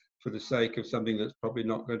for the sake of something that's probably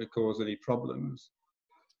not going to cause any problems.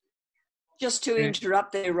 Just to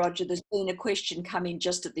interrupt there, Roger, there's been a question come in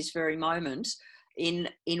just at this very moment. In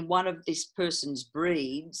one of this person's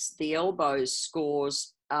breeds, the elbow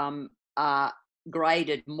scores are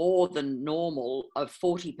graded more than normal of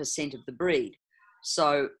 40% of the breed.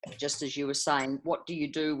 So just as you were saying, what do you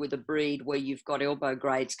do with a breed where you've got elbow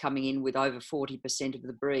grades coming in with over 40% of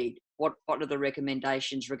the breed? What are the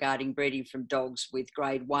recommendations regarding breeding from dogs with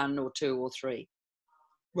grade 1 or 2 or 3?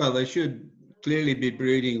 Well, they should clearly be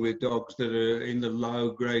breeding with dogs that are in the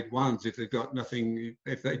low grade 1s if they've got nothing,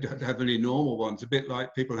 if they don't have any normal ones, a bit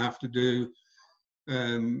like people have to do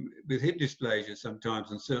with hip dysplasia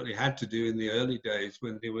sometimes, and certainly had to do in the early days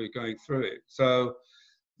when they were going through it. So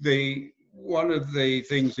one of the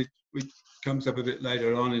things which comes up a bit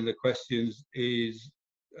later on in the questions is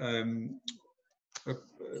an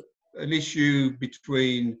issue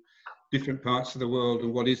between different parts of the world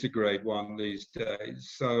and what is a grade 1 these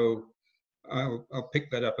days. So I'll pick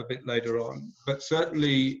that up a bit later on. But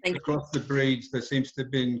certainly across the breeds, there seems to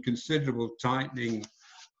have been considerable tightening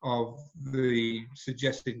of the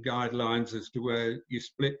suggested guidelines as to where you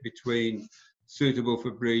split between suitable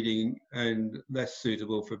for breeding and less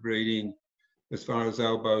suitable for breeding as far as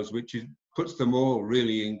elbows, which puts them all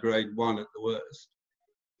really in grade 1 at the worst.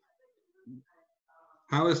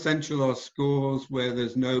 How essential are scores where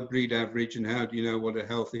there's no breed average, and how do you know what a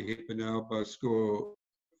healthy hip and elbow score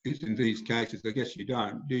is in these cases? I guess you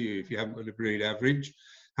don't, do you, if you haven't got a breed average?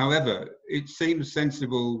 However, it seems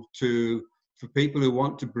sensible for people who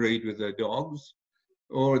want to breed with their dogs,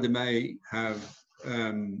 or they may have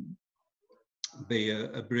be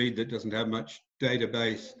a breed that doesn't have much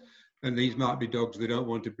database, and these might be dogs they don't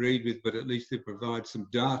want to breed with, but at least they provide some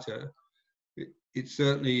data. It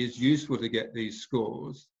certainly is useful to get these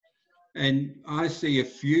scores. And I see a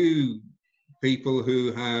few people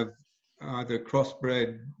who have either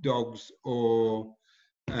crossbred dogs or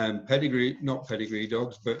not pedigree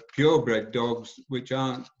dogs, but purebred dogs, which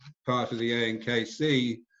aren't part of the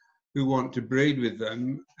ANKC, who want to breed with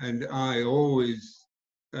them. And I always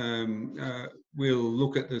will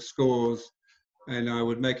look at the scores, and I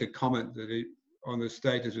would make a comment that on the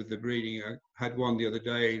status of the breeding. I had one the other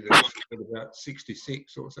day that was about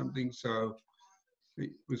 66 or something, so it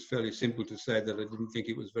was fairly simple to say that I didn't think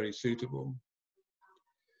it was very suitable.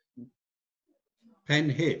 Pen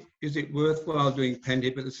hip, is it worthwhile doing pen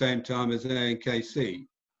hip at the same time as ANKC?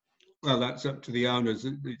 Well, that's up to the owners.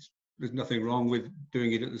 There's nothing wrong with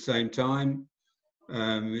doing it at the same time.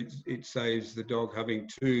 It saves the dog having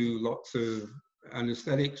lots of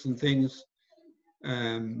anesthetics and things.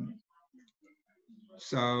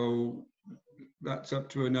 So that's up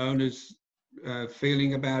to an owner's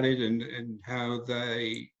feeling about it, and how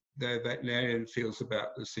their veterinarian feels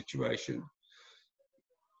about the situation.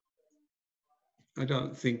 I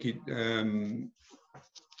don't think it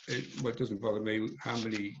doesn't bother me how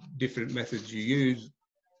many different methods you use.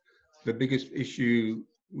 The biggest issue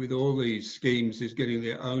with all these schemes is getting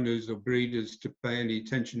the owners or breeders to pay any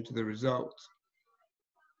attention to the results.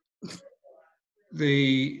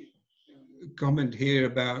 The comment here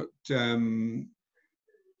about some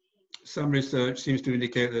research seems to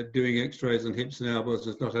indicate that doing x-rays on hips and elbows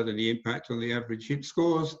has not had any impact on the average hip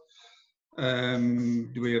scores.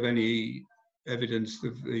 Do we have any evidence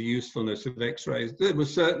of the usefulness of x-rays? There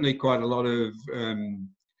was certainly quite a lot of,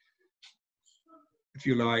 if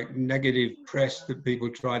you like, negative press that people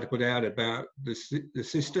try to put out about the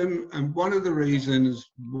system. And one of the reasons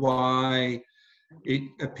why it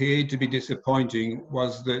appeared to be disappointing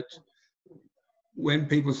was that when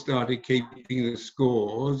people started keeping the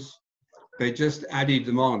scores, they just added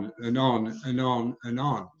them on and on and on and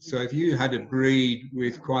on. So if you had a breed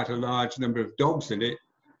with quite a large number of dogs in it,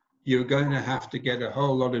 you're going to have to get a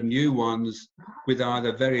whole lot of new ones with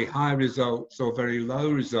either very high results or very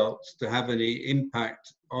low results to have any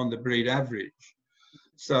impact on the breed average.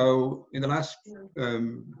 So in the last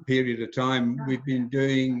period of time, we've been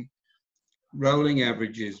doing rolling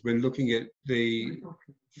averages when looking at the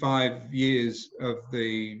 5 years of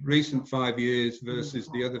the recent 5 years versus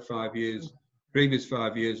the other 5 years, previous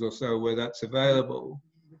 5 years or so, where that's available.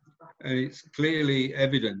 And it's clearly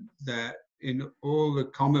evident that in all the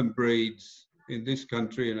common breeds in this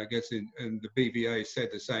country, and I guess and the BVA said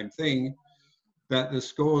the same thing, that the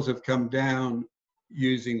scores have come down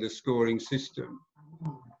using the scoring system.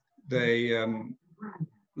 They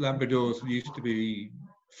Labradors used to be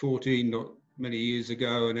 14 not many years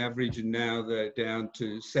ago, an average, and now they're down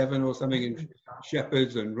to 7 or something, and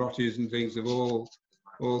Shepherds and Rotties and things have all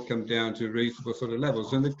come down to reasonable sort of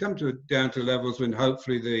levels. And they've come down to levels when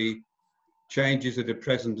hopefully the changes that are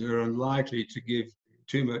present are unlikely to give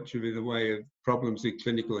too much of in the way of problems in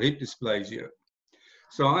clinical hip dysplasia.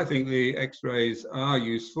 So I think the X-rays are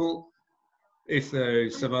useful. If there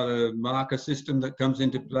is some other marker system that comes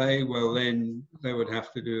into play, well, then they would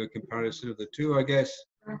have to do a comparison of the two, I guess.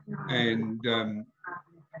 And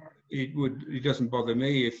it doesn't bother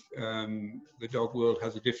me if the dog world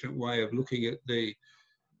has a different way of looking at the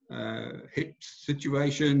hip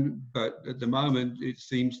situation, but at the moment it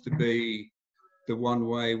seems to be the one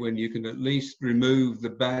way when you can at least remove the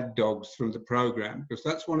bad dogs from the program, because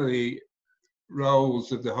that's one of the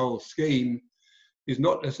roles of the whole scheme, is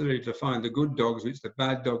not necessarily to find the good dogs, it's the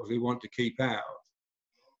bad dogs we want to keep out.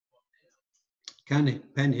 Can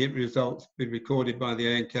pen hip results be recorded by the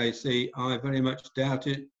ANKC? I very much doubt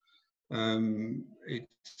it.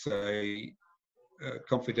 It's a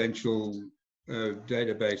confidential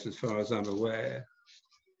database as far as I'm aware.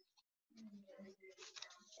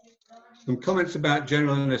 Some comments about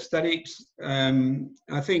general anaesthetics.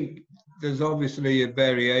 I think there's obviously a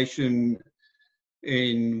variation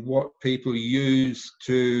in what people use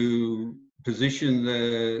to assist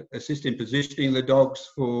in positioning the dogs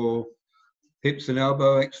for hips and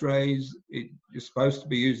elbow x-rays. You're supposed to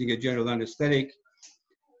be using a general anaesthetic,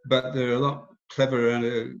 but there are a lot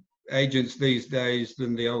cleverer agents these days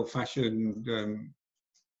than the old-fashioned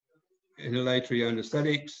inhalatory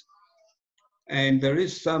anaesthetics. And there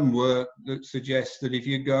is some work that suggests that if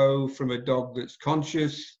you go from a dog that's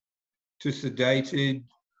conscious to sedated,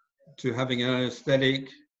 to having an anaesthetic,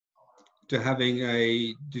 to having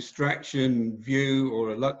a distraction view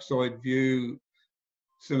or a luxoid view,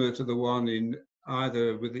 similar to the one in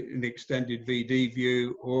either with an extended VD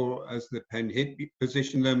view or as the pen hip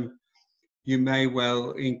position them, you may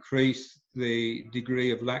well increase the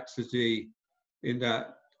degree of laxity in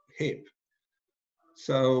that hip.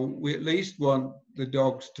 So we at least want the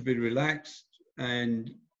dogs to be relaxed, and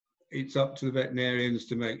it's up to the veterinarians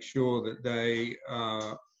to make sure that they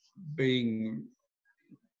are being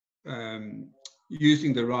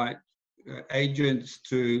using the right agents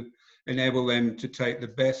to enable them to take the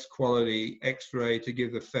best quality x-ray to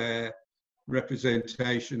give a fair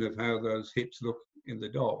representation of how those hips look in the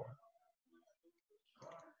dog.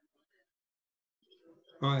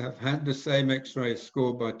 I have had the same x-ray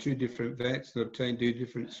scored by 2 different vets and obtained 2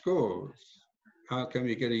 different scores. How can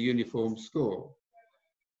we get a uniform score?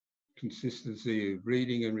 Consistency of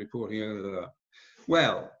reading and reporting.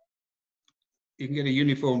 Well, you can get a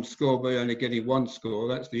uniform score by only getting 1 score.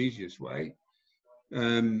 That's the easiest way.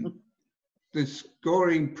 The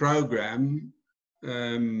scoring program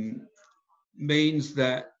means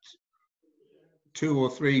that 2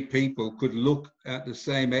 or 3 people could look at the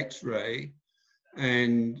same x-ray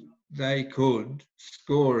and they could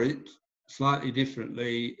score it slightly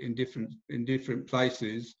differently in different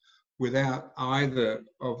places without either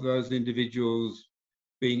of those individuals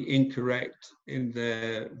being incorrect in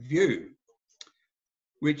their view,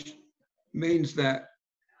 which means that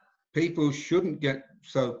people shouldn't get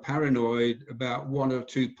so paranoid about 1 or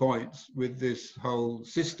 2 points with this whole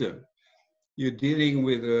system. You're dealing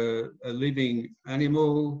with a living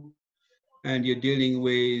animal, and you're dealing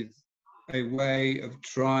with a way of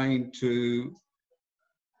trying to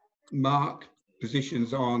mark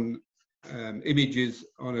positions on images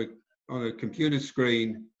on a computer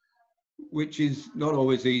screen, which is not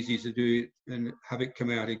always easy to do and have it come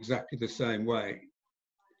out exactly the same way.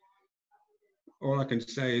 All I can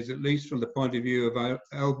say is, at least from the point of view of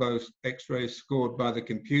elbow x-rays scored by the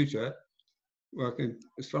computer, well,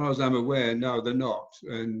 as far as I'm aware, no, they're not.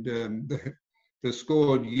 And they're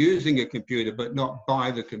scored using a computer, but not by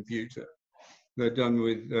the computer. They're done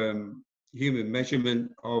with human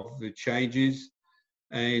measurement of the changes,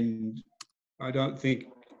 and I don't think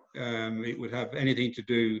it would have anything to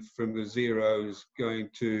do from the 0s going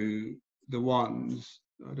to the 1s.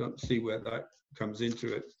 I don't see where that comes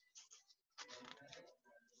into it.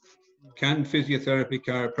 Can physiotherapy,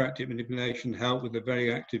 chiropractic manipulation help with a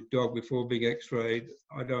very active dog before being x-rayed?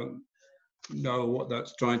 I don't know what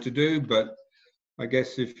that's trying to do, but I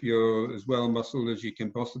guess if you're as well muscled as you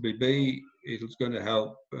can possibly be, it's going to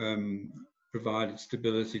help provide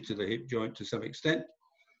stability to the hip joint to some extent.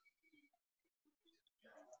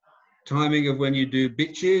 Timing of when you do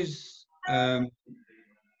bitches,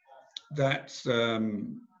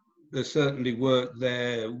 there's certainly work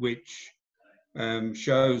there which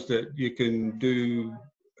shows that you can do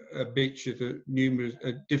a bitch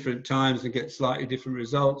at different times and get slightly different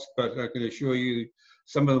results, but I can assure you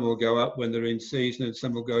some of them will go up when they're in season and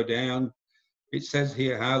some will go down. It says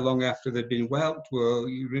here how long after they've been whelped. Well,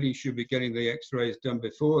 you really should be getting the x-rays done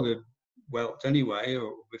before they're whelped anyway,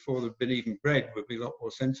 or before they've been even bred would be a lot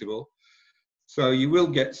more sensible. So you will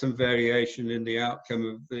get some variation in the outcome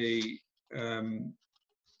of the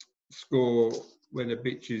score when a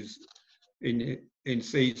bitch is in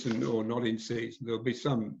season or not in season. There'll be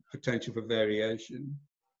some potential for variation.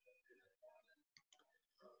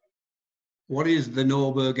 What is the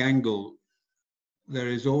Norberg angle? There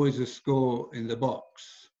is always a score in the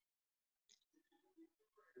box.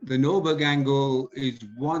 The Norberg angle is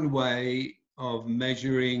one way of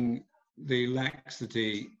measuring the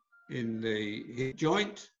laxity in the hip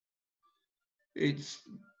joint.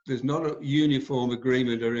 There's not a uniform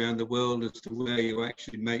agreement around the world as to where you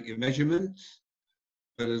actually make your measurements,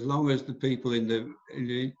 but as long as the people in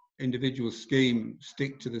the individual scheme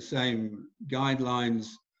stick to the same guidelines,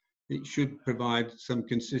 it should provide some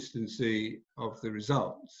consistency of the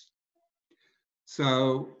results.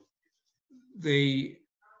 So the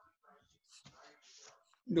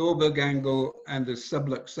Norberg angle and the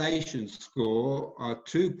subluxation score are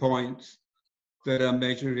 2 points that are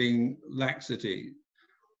measuring laxity.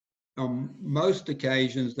 On most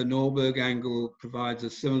occasions, the Norberg angle provides a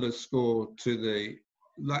similar score to the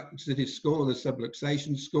laxity score, the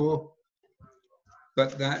subluxation score,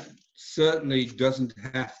 but that certainly doesn't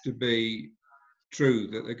have to be true,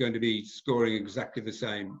 that they're going to be scoring exactly the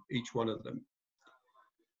same, each one of them.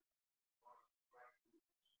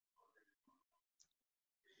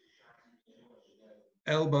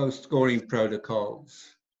 Elbow scoring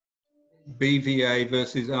protocols, BVA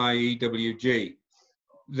versus IEWG.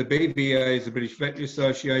 The BVA is the British Veterinary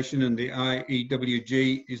Association and the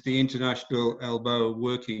IEWG is the International Elbow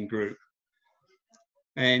Working Group.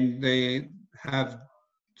 And they have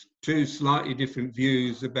two slightly different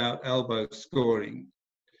views about elbow scoring.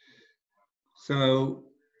 So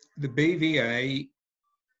the BVA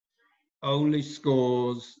only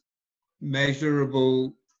scores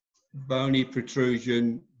measurable bony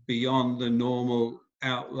protrusion beyond the normal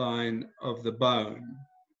outline of the bone.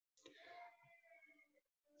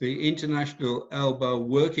 The International Elbow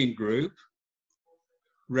Working Group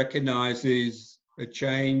recognizes a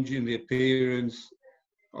change in the appearance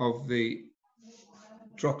of the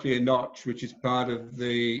trochlear notch, which is part of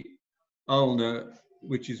the ulna,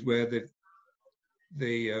 which is where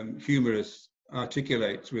the humerus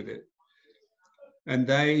articulates with it. And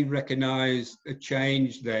they recognize a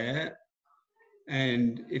change there.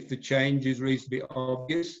 And if the change is reasonably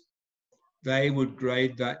obvious, they would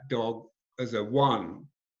grade that dog as a 1.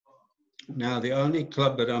 Now, the only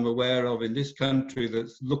club that I'm aware of in this country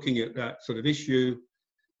that's looking at that sort of issue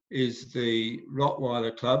is the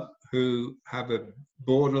Rottweiler Club, who have a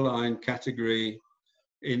borderline category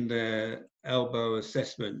in their elbow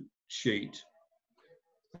assessment sheet.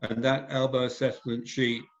 And that elbow assessment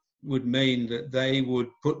sheet would mean that they would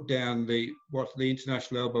put down what the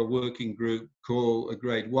International Elbow Working Group call a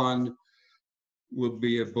grade 1 would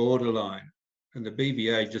be a borderline. And the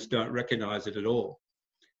BVA just don't recognize it at all.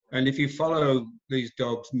 And if you follow these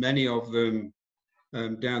dogs, many of them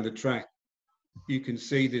down the track, you can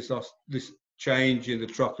see this change in the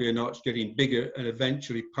trochlear notch getting bigger and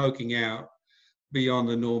eventually poking out beyond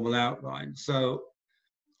the normal outline. So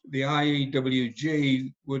the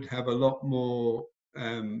IEWG would have a lot more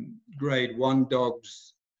grade 1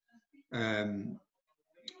 dogs than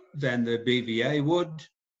the BVA would,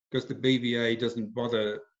 because the BVA doesn't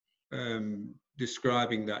bother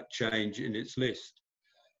describing that change in its list.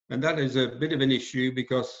 And that is a bit of an issue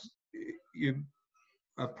because you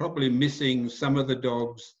are probably missing some of the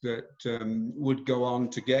dogs that would go on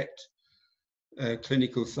to get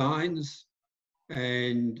clinical signs,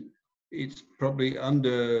 and it's probably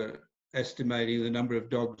underestimating the number of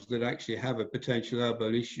dogs that actually have a potential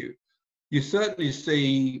elbow issue. You certainly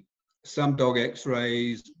see some dog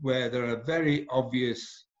x-rays where there are very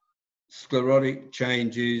obvious sclerotic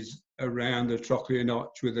changes around the trochlear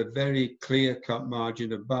notch with a very clear-cut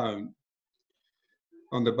margin of bone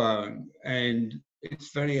on the bone. And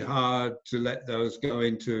it's very hard to let those go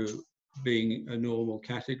into being a normal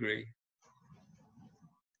category.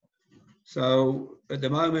 So at the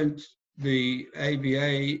moment, the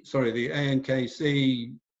ANKC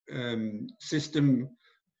system,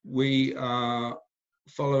 we are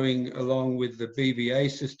following along with the BVA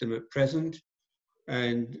system at present,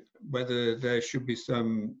 and whether there should be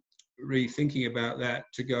some rethinking about that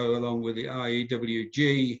to go along with the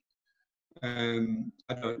IEWG, I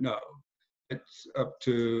don't know. It's up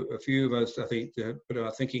to a few of us, I think, to put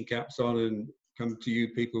our thinking caps on and come to you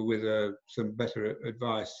people with some better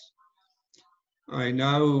advice. I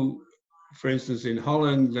know, for instance, in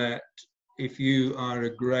Holland, that if you are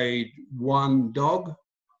a grade 1 dog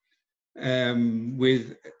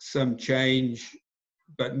with some change,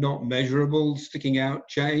 but not measurable, sticking out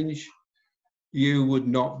change, you would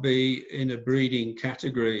not be in a breeding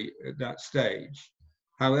category at that stage.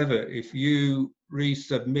 However, if you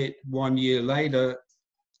resubmit 1 year later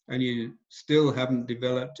and you still haven't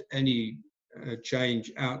developed any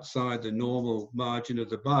change outside the normal margin of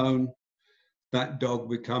the bone, that dog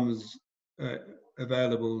becomes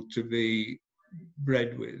available to be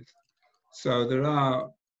bred with. So there are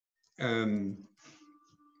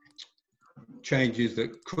changes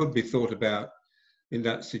that could be thought about in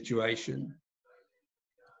that situation.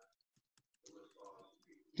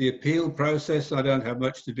 The appeal process, I don't have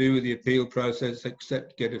much to do with the appeal process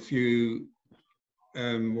except get a few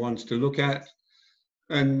ones to look at.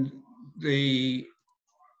 And the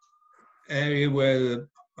area where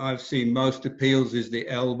I've seen most appeals is the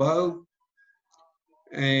elbow.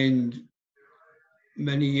 And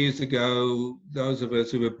many years ago, those of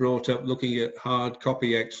us who were brought up looking at hard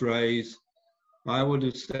copy x-rays, I would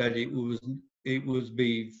have said it would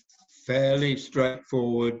be fairly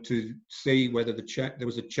straightforward to see whether there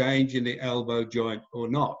was a change in the elbow joint or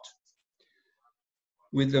not.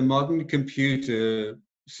 With the modern computer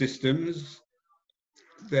systems,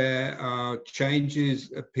 there are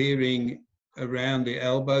changes appearing around the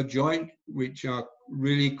elbow joint, which are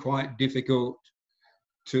really quite difficult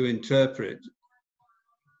to interpret,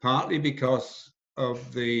 partly because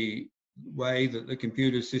of the way that the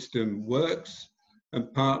computer system works,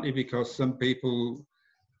 and partly because some people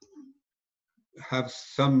have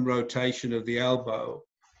some rotation of the elbow.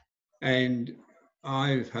 And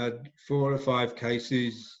I've had 4 or 5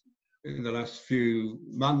 cases in the last few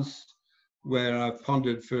months where I've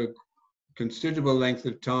pondered for a considerable length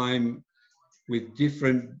of time with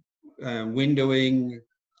different windowing,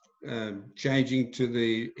 changing to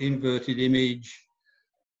the inverted image,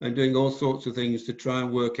 and doing all sorts of things to try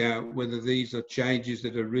and work out whether these are changes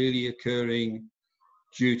that are really occurring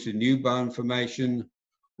due to new bone formation,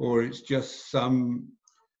 or it's just some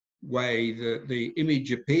way that the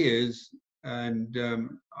image appears. And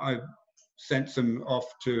I've sent some off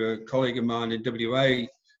to a colleague of mine in WA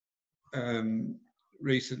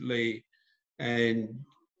recently, and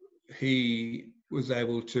he was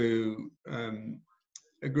able to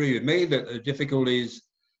agree with me that the difficulties,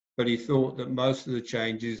 but he thought that most of the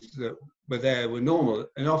changes that were there were normal.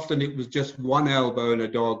 And often it was just one elbow in a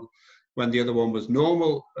dog when the other one was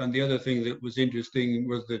normal. And the other thing that was interesting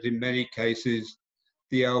was that in many cases,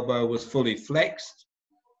 the elbow was fully flexed,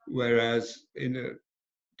 whereas in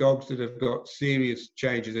dogs that have got serious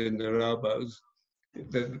changes in their elbows,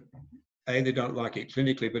 they don't like it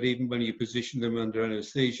clinically, but even when you position them under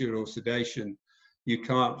anesthesia or sedation, you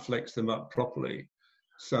can't flex them up properly.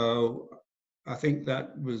 So I think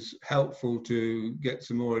that was helpful to get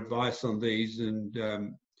some more advice on these,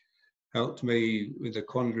 and helped me with the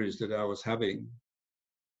quandaries that I was having.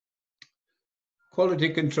 Quality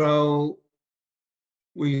control,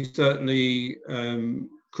 we certainly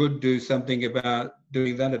could do something about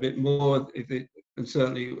doing that a bit more. And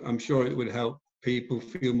certainly I'm sure it would help people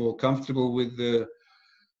feel more comfortable with the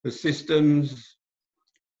systems.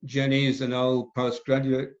 Jenny is an old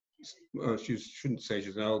postgraduate. Well, she shouldn't say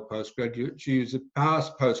she's an old postgraduate. She was a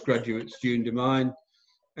past postgraduate student of mine,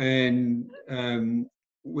 and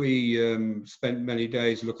we spent many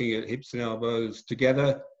days looking at hips and elbows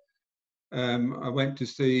together. I went to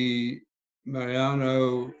see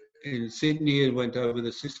Mariano in Sydney and went over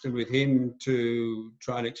the system with him to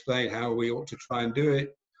try and explain how we ought to try and do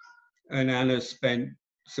it. And Anna spent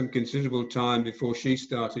some considerable time before she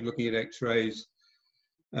started looking at x-rays,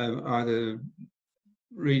 either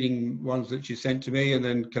reading ones that she sent to me and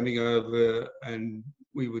then coming over, and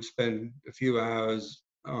we would spend a few hours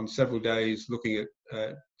on several days looking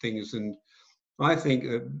at things. And I think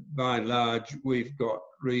that by and large, we've got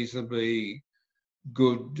reasonably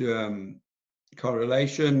good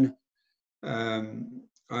correlation. I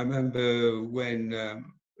remember when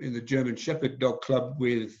in the German Shepherd Dog Club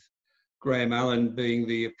with Graham Allen being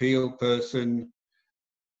the appeal person,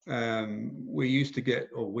 we used to get,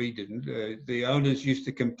 or we didn't, the owners used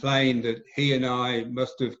to complain that he and I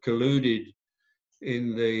must have colluded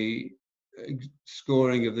in the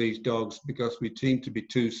scoring of these dogs because we seemed to be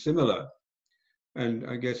too similar. And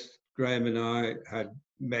I guess Graham and I had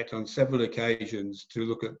met on several occasions to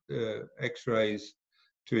look at x-rays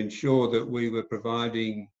to ensure that we were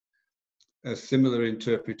providing a similar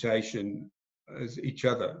interpretation as each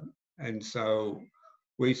other. And so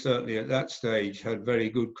we certainly at that stage had very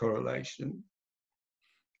good correlation.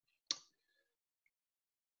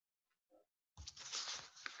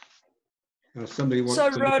 Somebody wants So,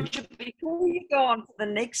 to... Roger, before you go on to the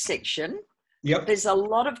next section, Yep. there's a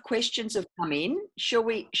lot of questions have come in. Shall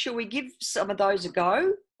we give some of those a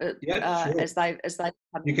go? Yeah, sure. As they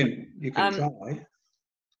come in? You can try.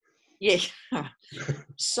 Yeah.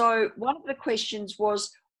 So one of the questions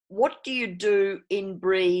was, what do you do in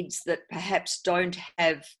breeds that perhaps don't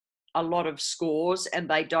have a lot of scores and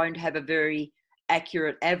they don't have a very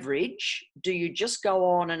accurate average? Do you just go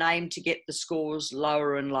on and aim to get the scores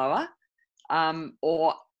lower and lower?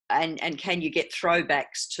 And can you get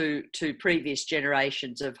throwbacks to previous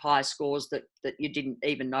generations of high scores that you didn't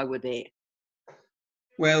even know were there?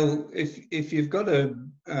 Well, if you've got well,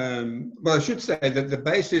 I should say that the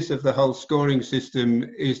basis of the whole scoring system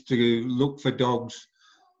is to look for dogs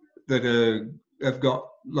that have got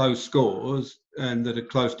low scores and that are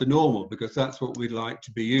close to normal, because that's what we'd like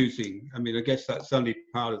to be using. I mean, I guess that's only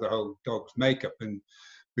part of the whole dog's makeup, and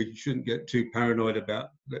we shouldn't get too paranoid about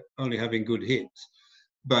only having good hits.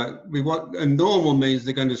 But and normal means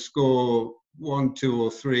they're going to score 1, 2,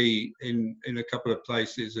 or 3 in a couple of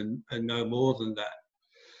places and no more than that.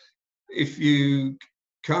 If you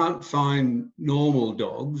can't find normal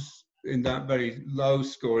dogs in that very low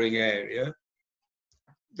scoring area,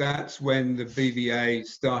 that's when the BVA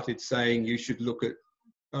started saying you should look at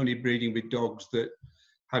only breeding with dogs that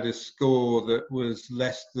had a score that was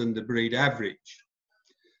less than the breed average.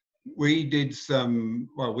 We did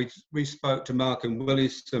we spoke to Malcolm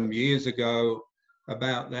Willis some years ago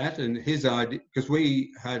about that, and his idea, because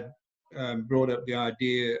we had brought up the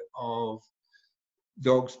idea of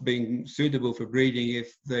dogs being suitable for breeding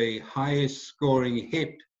if the highest scoring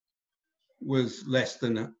hip was less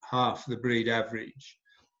than half the breed average.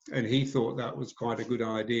 And he thought that was quite a good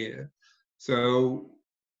idea. So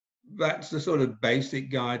that's the sort of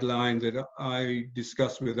basic guideline that I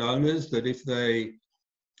discuss with owners, that if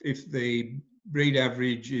the breed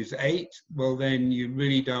average is 8, well, then you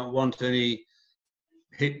really don't want any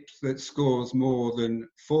hips that scores more than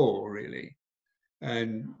 4, really.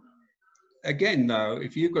 And again, though,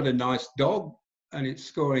 if you've got a nice dog and it's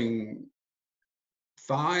scoring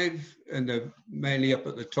 5 and they're mainly up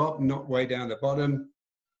at the top, not way down the bottom,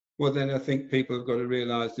 well, then I think people have got to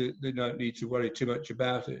realise that they don't need to worry too much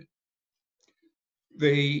about it.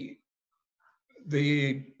 The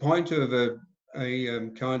point of a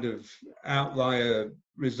kind of outlier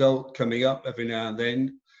result coming up every now and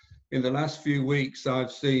then, in the last few weeks,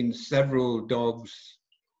 I've seen several dogs,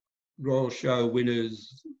 Royal Show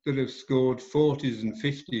winners, that have scored 40s and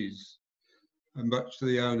 50s, and much to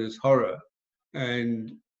the owner's horror.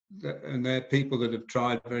 And they're people that have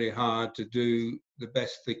tried very hard to do the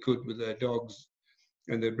best they could with their dogs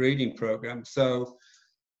and their breeding program. So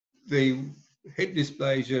the hip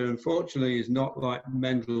dysplasia, unfortunately, is not like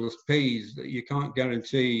Mendel's peas, that you can't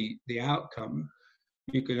guarantee the outcome.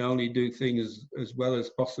 You can only do things as well as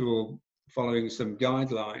possible following some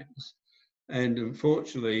guidelines. And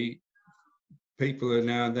unfortunately, people are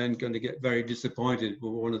now and then going to get very disappointed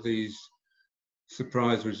when one of these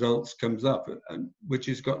surprise results comes up, which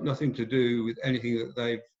has got nothing to do with anything that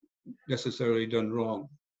they've necessarily done wrong.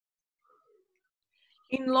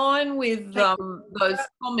 In line with those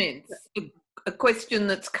comments, a question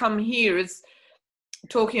that's come here is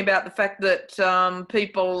talking about the fact that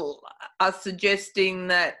people are suggesting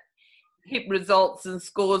that hip results and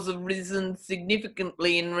scores have risen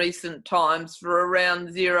significantly in recent times, for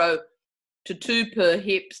around 0 to 2 per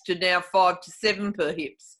hips to now 5 to 7 per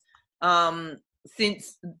hips.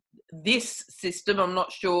 Since this system, I'm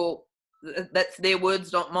not sure, that's their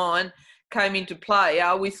words, not mine, came into play,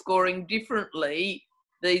 are we scoring differently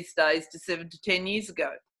these days to 7 to 10 years ago?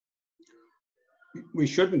 We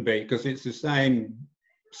shouldn't be, because it's the same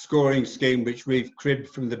scoring scheme which we've cribbed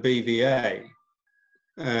from the BVA,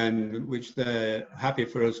 and which they're happy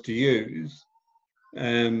for us to use.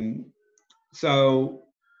 So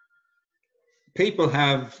people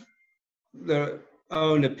have their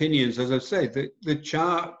own opinions. As I say, the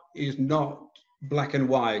chart is not black and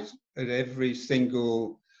white at every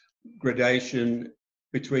single gradation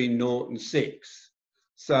between 0 and 6.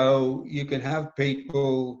 So you can have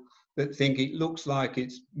people that think it looks like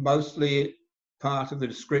it's mostly part of the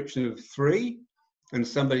description of 3, and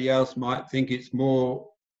somebody else might think it's more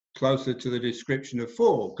closer to the description of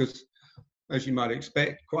 4, because as you might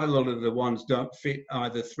expect, quite a lot of the ones don't fit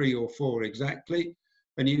either 3 or 4 exactly,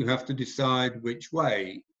 and you have to decide which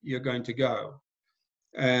way you're going to go.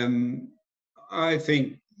 I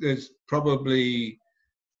think there's probably,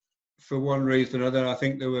 for one reason or another, I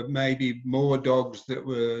think there were maybe more dogs that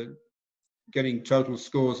were getting total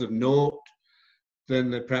scores of 0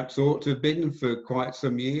 than there perhaps ought to have been for quite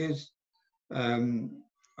some years.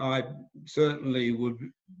 I certainly would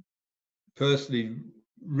personally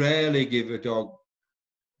rarely give a dog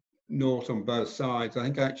naught on both sides. I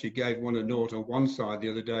think I actually gave one a naught on one side the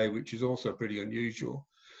other day, which is also pretty unusual.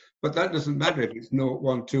 But that doesn't matter if it's naught,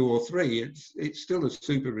 1, 2, or 3. It's still a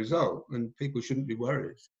super result, and people shouldn't be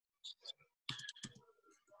worried.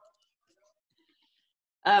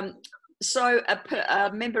 So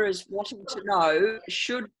a member is wanting to know,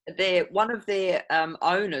 should one of their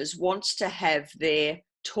owners wants to have their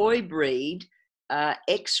toy breed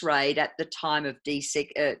X-rayed at the time of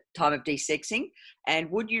desexing,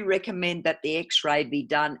 and would you recommend that the X-ray be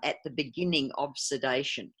done at the beginning of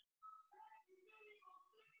sedation?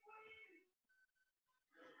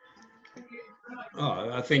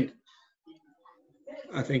 Oh, I think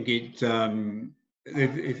it.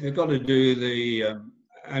 If they've got to do the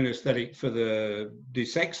anaesthetic for the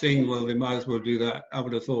desexing, well, they might as well do that, I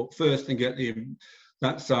would have thought, first, and get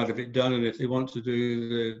that side of it done. And if they want to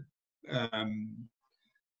do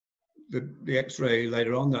the X-ray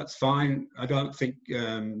later on, that's fine. I don't think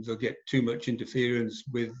they'll get too much interference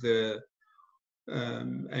with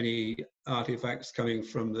any artifacts coming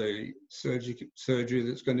from the surgery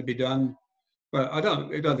that's going to be done. But I don't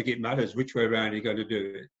think it matters which way around you're going to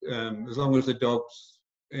do it, as long as the dog's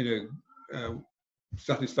in a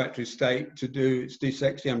satisfactory state to do its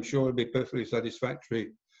desexing. I'm sure it'll be perfectly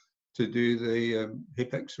satisfactory to do the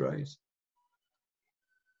hip X-rays.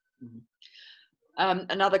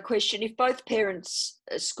 Another question: if both parents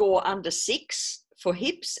score under 6 for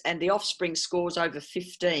hips and the offspring scores over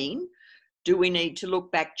 15, do we need to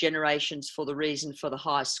look back generations for the reason for the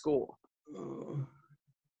high score?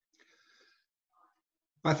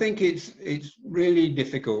 I think it's really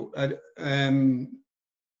difficult.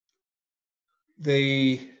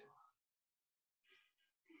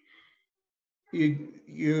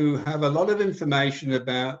 You have a lot of information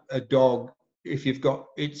about a dog if you've got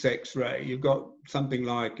its X-ray. You've got something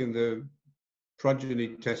like, in the progeny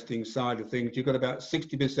testing side of things, you've got about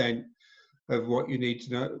 60% of what you need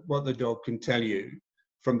to know, what the dog can tell you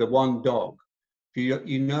from the one dog.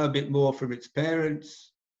 You know a bit more from its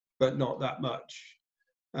parents, but not that much.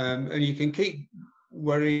 And you can keep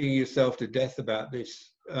worrying yourself to death about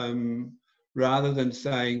this, rather than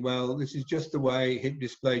saying, well, this is just the way hip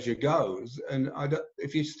dysplasia goes. And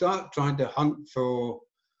if you start trying to hunt for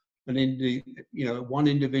one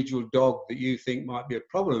individual dog that you think might be a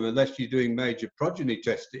problem, unless you're doing major progeny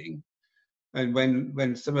testing, and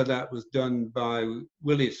when some of that was done by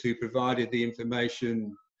Willis, who provided the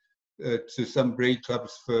information to some breed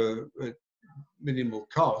clubs for minimal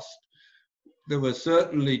cost, there were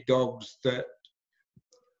certainly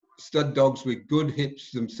stud dogs with good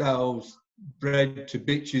hips themselves, bred to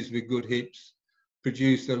bitches with good hips,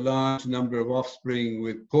 produced a large number of offspring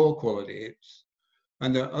with poor quality hips.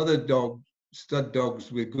 And there are other stud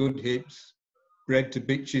dogs with good hips, bred to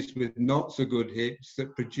bitches with not so good hips,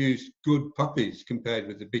 that produce good puppies compared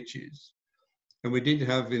with the bitches. And we did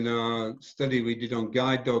have, in our study we did on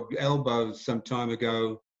guide dog elbows some time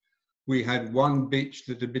ago, we had one bitch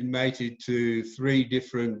that had been mated to 3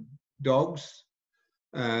 different dogs,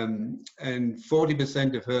 and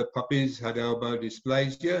 40% of her puppies had elbow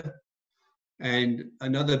dysplasia, and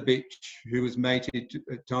another bitch who was mated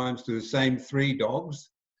at times to the same 3 dogs,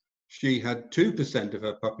 she had 2% of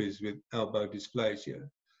her puppies with elbow dysplasia.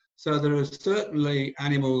 So there are certainly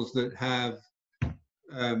animals that have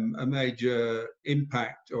a major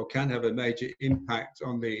impact, or can have a major impact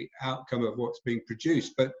on the outcome of what's being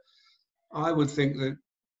produced. But I would think that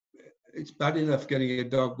it's bad enough getting a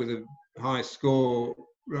dog with a high score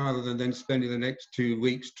rather than then spending the next 2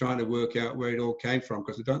 weeks trying to work out where it all came from,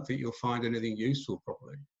 because I don't think you'll find anything useful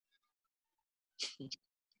probably.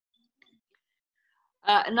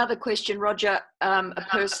 Another question, Roger. A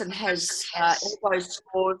person has elbow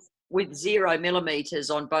scores with 0 millimeters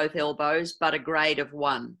on both elbows, but a grade of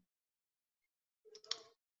 1.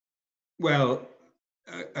 Well,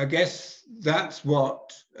 I guess that's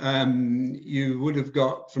what you would have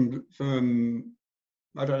got from,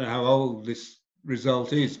 I don't know how old this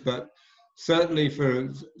result is, but certainly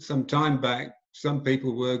for some time back, some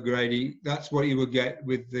people were grading. That's what you would get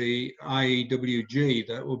with the IEWG.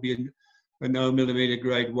 That will be a no millimeter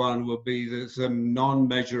grade 1 will be that some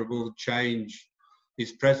non-measurable change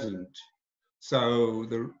is present. So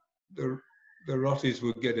the Rotties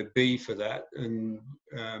would get a B for that, and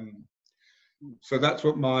so that's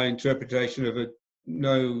what my interpretation of a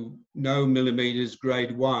no millimeters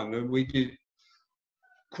grade 1. And we did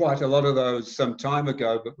quite a lot of those some time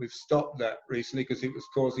ago, but we've stopped that recently because it was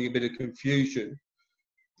causing a bit of confusion.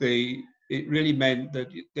 It really meant that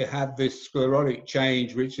they had this sclerotic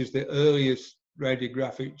change, which is the earliest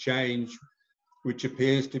radiographic change, which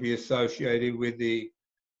appears to be associated with the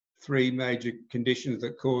 3 major conditions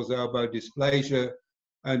that cause elbow dysplasia,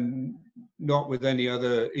 and not with any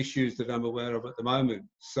other issues that I'm aware of at the moment.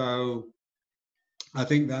 So I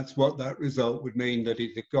think that's what that result would mean, that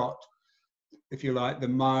it got, if you like, the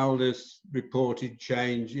mildest reported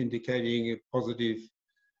change indicating a positive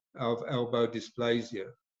of elbow dysplasia.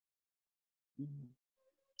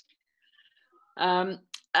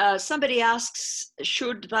 Somebody asks,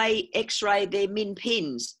 should they x-ray their min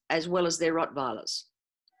pins as well as their Rottweilers?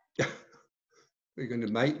 They're going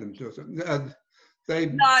to make them do something. No,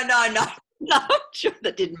 I'm sure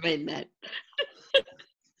that didn't mean that.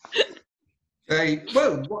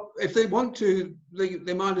 Well, if they want to,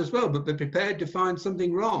 they might as well, but be prepared to find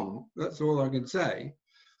something wrong. That's all I can say.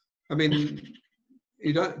 I mean,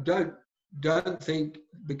 you don't think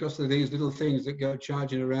because of these little things that go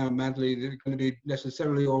charging around madly that they're going to be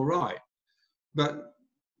necessarily all right. But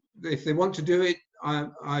if they want to do it,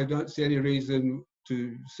 I don't see any reason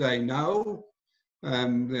to say no.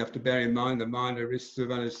 They have to bear in mind the minor risks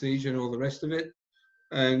of anaesthesia and all the rest of it.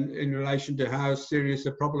 And in relation to how serious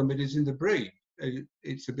a problem it is in the breed,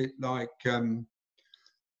 it's a bit like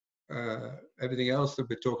everything else that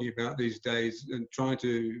we're talking about these days, and trying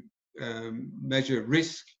to measure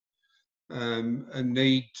risk and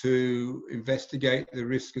need to investigate the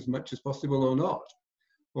risk as much as possible or not,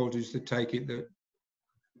 or just to take it that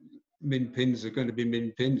min pins are going to be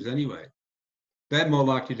min pins anyway. They're more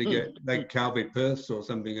likely to get leg calvi bursts or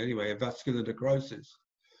something anyway, a vascular necrosis.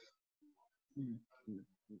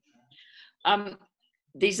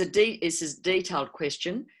 This is a detailed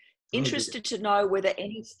question. Interested to know whether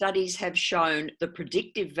any studies have shown the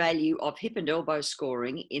predictive value of hip and elbow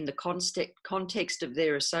scoring in the context of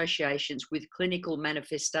their associations with clinical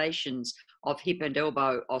manifestations of hip and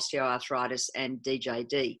elbow osteoarthritis and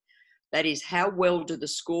DJD. That is, how well do the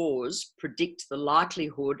scores predict the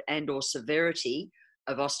likelihood and or severity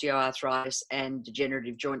of osteoarthritis and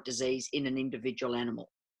degenerative joint disease in an individual animal?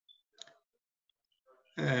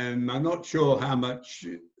 I'm not sure how much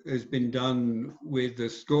has been done with the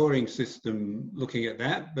scoring system looking at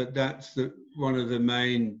that, but that's one of the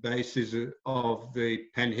main bases of the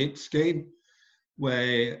PEN-HIT scheme,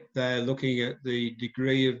 where they're looking at the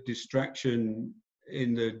degree of distraction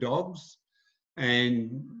in the dogs,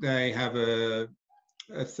 and they have a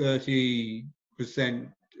 30%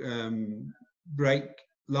 break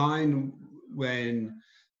line when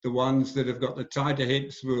the ones that have got the tighter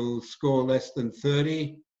hips will score less than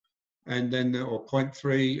 30, and then or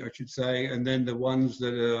 0.3, I should say, and then the ones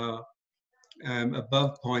that are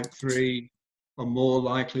above 0.3 are more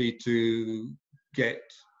likely to get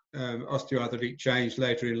osteoarthritic change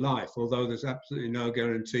later in life, although there's absolutely no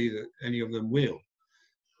guarantee that any of them will.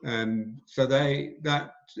 So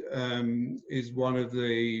that is one of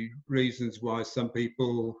the reasons why some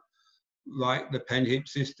people like the PEN-HIP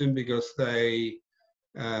system, because they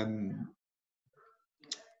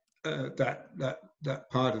that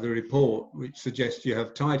part of the report which suggests you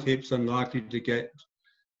have tight hips unlikely to get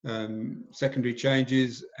secondary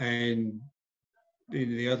changes, and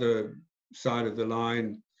in the other side of the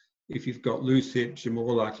line, if you've got loose hips, you're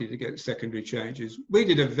more likely to get secondary changes. We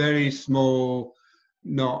did a very small,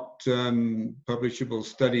 not publishable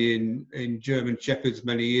study in German Shepherds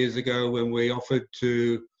many years ago, when we offered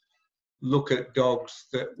to look at dogs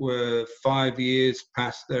that were 5 years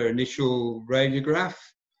past their initial radiograph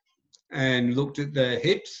and looked at their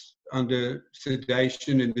hips under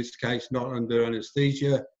sedation, in this case not under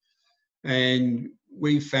anaesthesia, and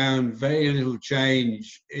we found very little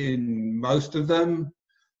change in most of them.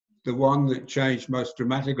 The one that changed most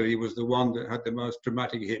dramatically was the one that had the most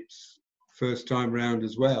dramatic hips first time round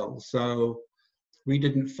as well. So we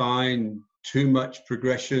didn't find too much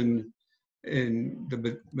progression in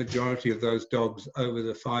the majority of those dogs over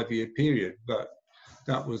the 5-year period, but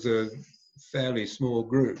that was a fairly small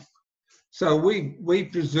group. So we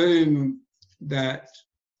presume that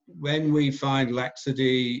when we find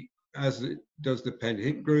laxity, as it does the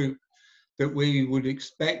PEN-HIP group, that we would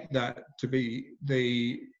expect that to be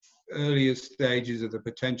the earliest stages of the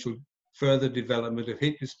potential further development of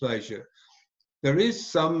hip dysplasia. There is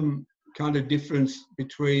some kind of difference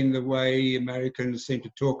between the way Americans seem to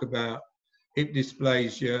talk about hip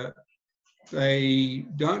dysplasia. They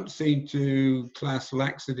don't seem to class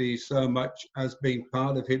laxity so much as being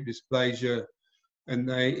part of hip dysplasia, and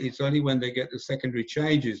it's only when they get the secondary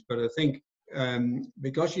changes. But I think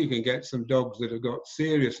because you can get some dogs that have got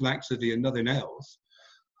serious laxity and nothing else,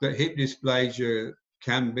 that hip dysplasia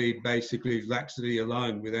can be basically laxity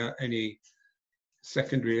alone without any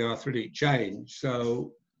secondary arthritic change.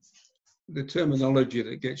 So the terminology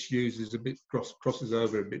that gets used is a bit crosses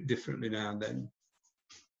over a bit differently now and then.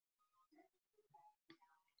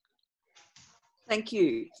 Thank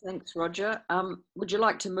you. Thanks, Roger. Would you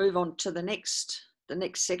like to move on to the next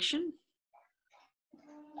section?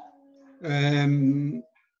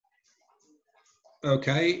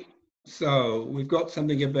 Okay, so we've got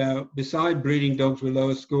something about, beside breeding dogs with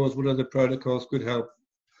lower scores, what other protocols could help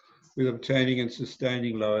with obtaining and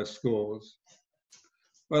sustaining lower scores?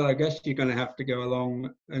 Well, I guess you're going to have to go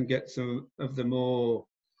along and get some of the more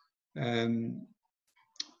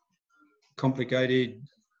complicated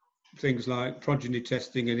things like progeny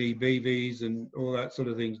testing and EBVs and all that sort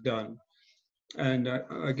of things done. And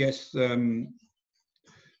I guess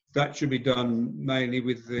that should be done mainly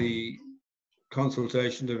with the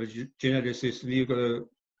consultation of a geneticist. And you've got a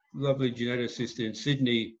lovely geneticist in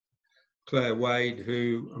Sydney, Claire Wade,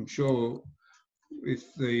 who I'm sure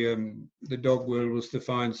if the dog world was to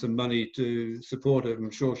find some money to support it, I'm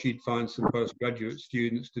sure she'd find some postgraduate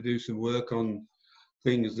students to do some work on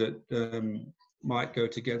things that might go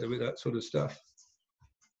together with that sort of stuff.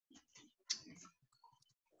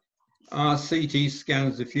 Are CT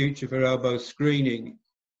scans the future for elbow screening?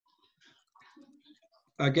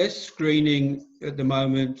 I guess screening at the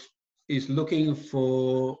moment is looking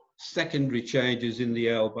for secondary changes in the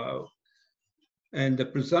elbow. And the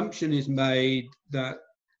presumption is made that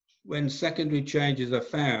when secondary changes are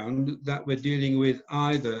found, that we're dealing with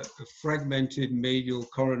either a fragmented medial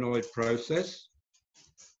coronoid process,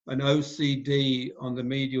 an OCD on the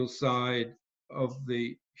medial side of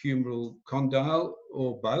the humeral condyle,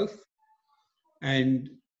 or both. And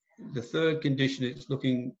the third condition it's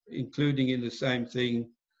looking, including in the same thing,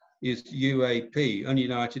 is UAP,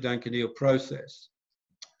 ununited anchoneal process.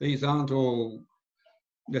 These aren't all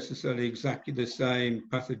necessarily exactly the same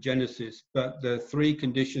pathogenesis, but the three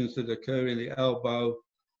conditions that occur in the elbow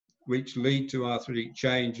which lead to arthritic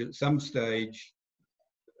change at some stage,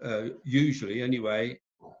 usually anyway.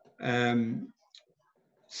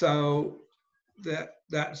 So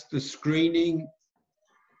that's the screening.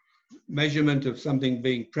 Measurement of something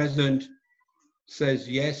being present says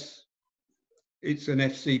yes, it's an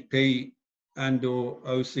FCP and or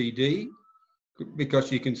OCD,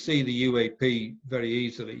 because you can see the UAP very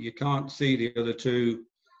easily. You can't see the other two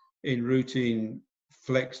in routine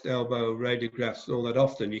flexed elbow radiographs all that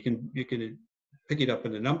often. You can pick it up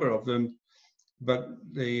in a number of them, but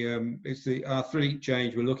it's the arthritic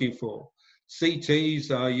change we're looking for. CTs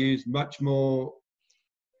are used much more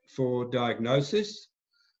for diagnosis,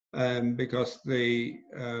 because the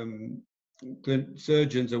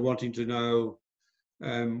surgeons are wanting to know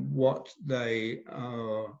what they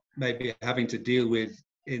are maybe having to deal with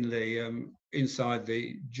in the inside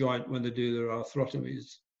the joint when they do their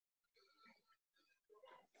arthrotomies.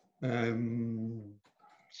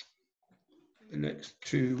 The next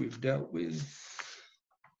two we've dealt with.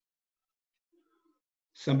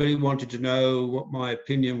 Somebody wanted to know what my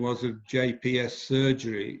opinion was of JPS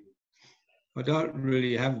surgery. I don't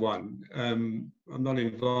really have one. I'm not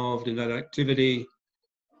involved in that activity.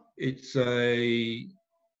 It's a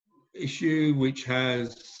issue which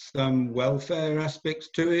has some welfare aspects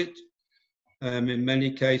to it. In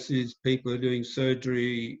many cases, people are doing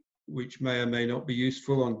surgery which may or may not be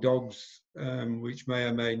useful on dogs, which may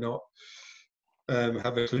or may not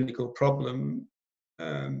have a clinical problem.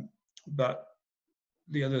 But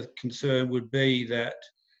the other concern would be that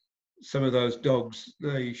some of those dogs,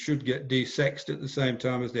 they should get desexed at the same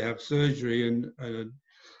time as they have surgery,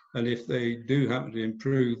 and if they do happen to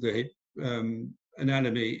improve the hip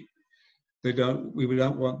anatomy, we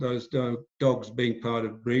don't want those dogs being part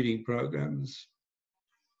of breeding programs.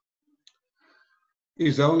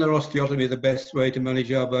 Is ulnar osteotomy the best way to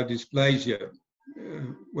manage elbow dysplasia?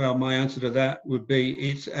 Well, my answer to that would be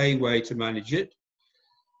it's a way to manage it.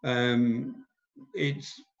 It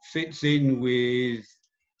fits in with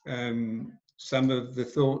some of the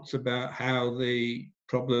thoughts about how the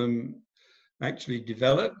problem actually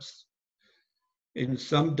develops. In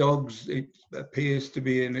some dogs, it appears to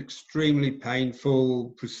be an extremely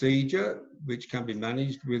painful procedure, which can be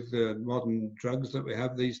managed with the modern drugs that we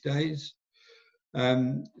have these days.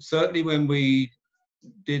 Certainly when we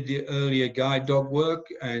did the earlier guide dog work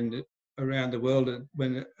and around the world,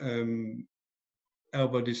 when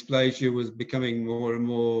elbow dysplasia was becoming more and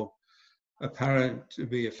more apparent to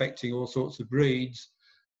be affecting all sorts of breeds,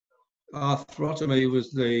 arthrotomy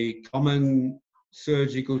was the common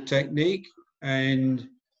surgical technique. And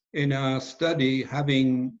in our study,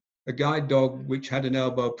 having a guide dog which had an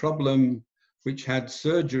elbow problem, which had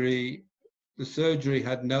surgery, the surgery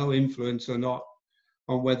had no influence or not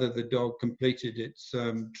on whether the dog completed its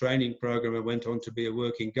training program and went on to be a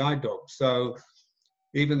working guide dog. So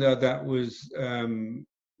even though that was an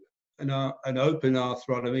open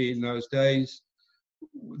arthrotomy in those days,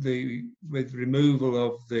 with removal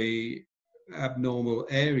of the abnormal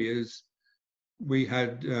areas, we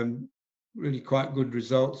had really quite good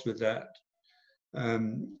results with that.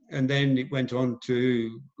 And then it went on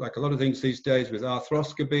to, like a lot of things these days, with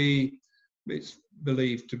arthroscopy. It's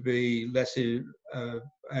believed to be less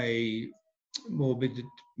a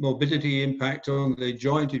morbidity impact on the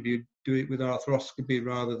joint if you do it with arthroscopy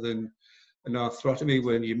rather than an arthrotomy,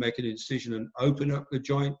 when you make an incision and open up the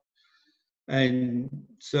joint. And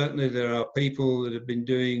certainly there are people that have been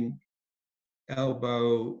doing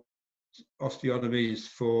elbow osteotomies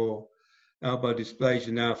for elbow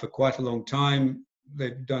dysplasia now for quite a long time.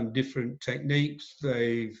 They've done different techniques.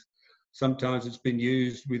 Sometimes it's been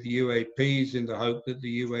used with UAPs in the hope that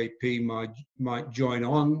the UAP might join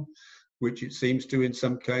on, which it seems to in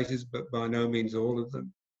some cases, but by no means all of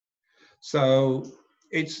them. So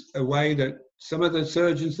it's a way that some of the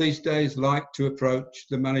surgeons these days like to approach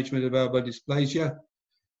the management of elbow dysplasia,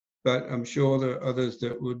 but I'm sure there are others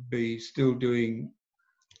that would be still doing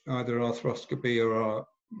either arthroscopy or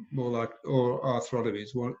arthrotomies.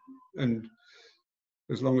 And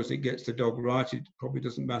as long as it gets the dog right, it probably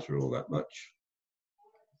doesn't matter all that much.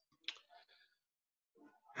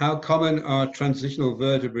 How common are transitional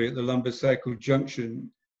vertebrae at the lumbosacral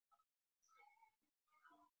junction?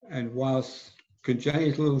 And whilst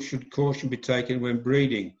congenital, should caution be taken when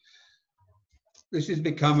breeding? This has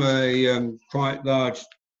become a quite large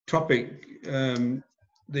topic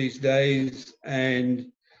these days,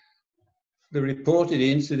 and the reported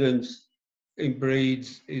incidence in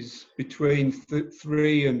breeds is between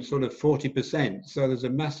 3 and sort of 40%. So there's a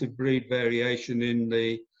massive breed variation in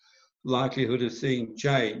the likelihood of seeing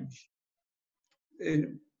change.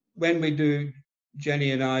 When we do,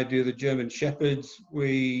 Jenny and I do the German Shepherds,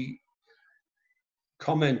 we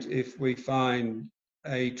comment if we find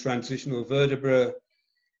a transitional vertebra,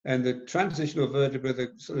 and the transitional vertebra,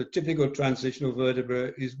 the sort of typical transitional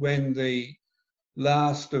vertebra, is when the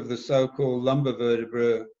last of the so-called lumbar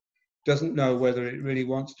vertebra doesn't know whether it really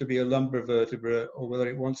wants to be a lumbar vertebra or whether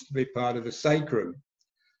it wants to be part of the sacrum.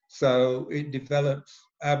 So it develops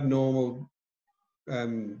abnormal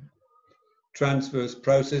transverse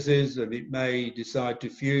processes, and it may decide to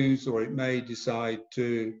fuse, or it may decide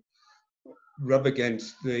to rub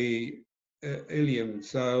against the ilium.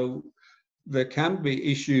 So there can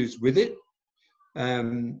be issues with it.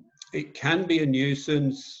 It can be a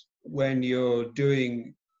nuisance when you're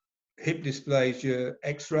doing hip dysplasia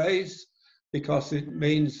x-rays, because it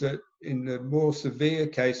means that in the more severe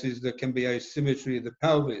cases there can be asymmetry of the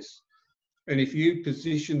pelvis. And if you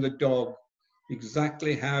position the dog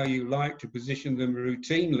exactly how you like to position them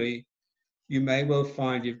routinely, you may well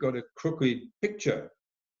find you've got a crooked picture.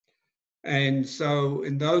 And so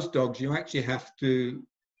in those dogs, you actually have to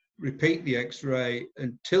repeat the x-ray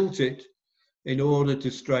and tilt it in order to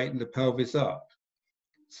straighten the pelvis up.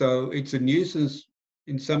 So it's a nuisance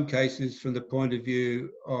in some cases from the point of view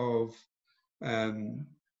of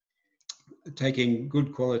taking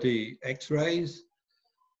good quality x-rays.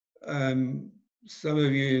 Some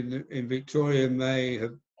of you in Victoria may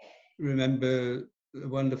have remember the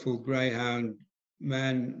wonderful greyhound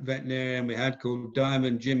veterinarian we had called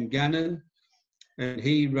Diamond Jim Gannon, and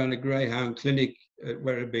he ran a greyhound clinic at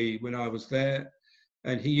Werribee when I was there,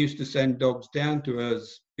 and he used to send dogs down to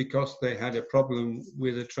us because they had a problem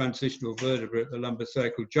with a transitional vertebra at the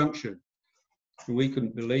lumbosacral junction. And we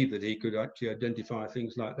couldn't believe that he could actually identify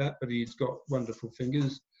things like that, but he's got wonderful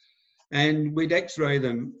fingers. And we'd x-ray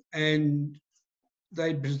them, and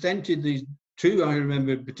they presented these two, I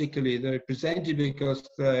remember particularly, they presented because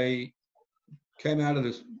they came out of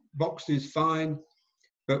the boxes fine,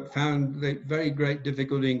 but found very great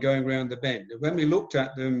difficulty in going around the bend. And when we looked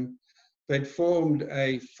at them, they'd formed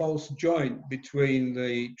a false joint between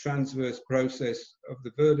the transverse process of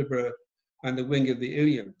the vertebra and the wing of the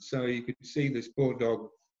ilium. So you could see this poor dog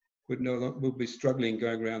would be struggling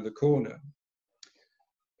going around the corner.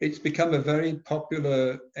 It's become a very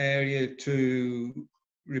popular area to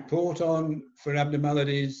report on for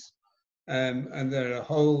abnormalities, and there are a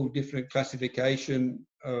whole different classification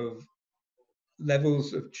of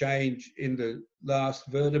levels of change in the last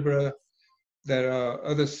vertebra. There are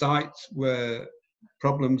other sites where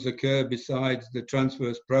problems occur besides the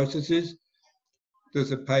transverse processes.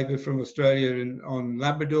 There's a paper from Australia on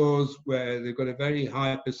Labradors where they've got a very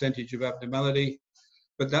high percentage of abnormality,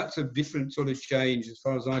 but that's a different sort of change as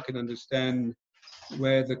far as I can understand,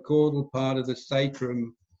 where the caudal part of the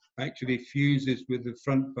sacrum actually fuses with the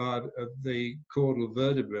front part of the caudal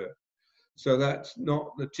vertebra. So that's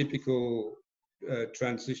not the typical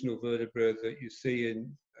transitional vertebra that you see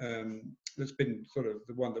in, that's been sort of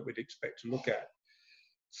the one that we'd expect to look at.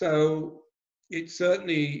 So it's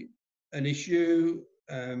certainly an issue.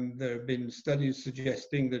 There have been studies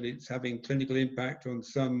suggesting that it's having clinical impact on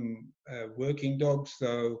some working dogs.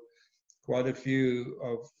 So quite a few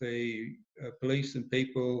of the police and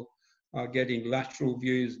people are getting lateral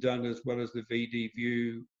views done as well as the VD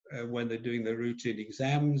view when they're doing their routine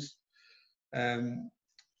exams.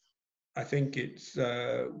 I think it's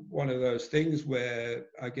one of those things where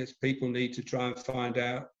I guess people need to try and find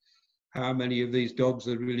out how many of these dogs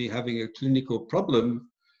are really having a clinical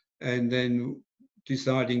problem, and then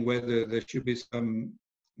deciding whether there should be some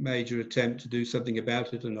major attempt to do something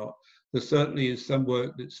about it or not. There certainly is some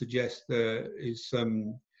work that suggests there is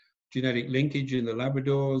some genetic linkage in the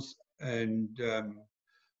Labradors, and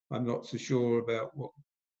I'm not so sure about what,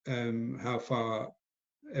 how far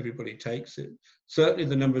everybody takes it. Certainly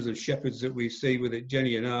the numbers of shepherds that we see with it,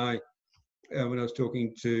 Jenny and I, when I was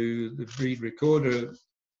talking to the breed recorder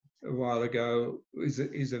a while ago, is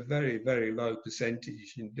a very, very low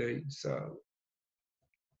percentage indeed. So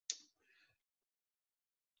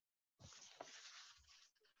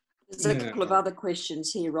there's a couple of other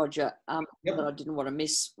questions here, Roger, Yep. that I didn't want to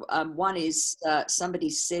miss. One is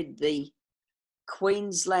somebody said the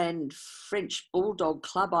Queensland French Bulldog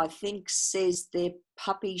Club, I think, says their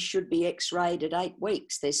puppy should be x-rayed at 8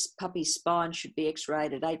 weeks. Their puppy's spine should be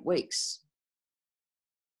x-rayed at 8 weeks.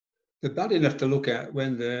 they're bad enough to look at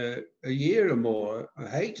when they're a year or more. I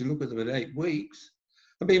hate to look at them at 8 weeks.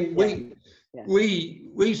 I mean,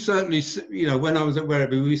 we certainly, you know, when I was at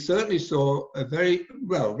Werribee, we certainly saw a very,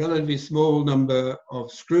 well, relatively small number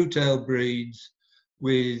of screwtail breeds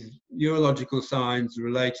with neurological signs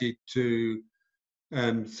related to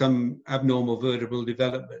some abnormal vertebral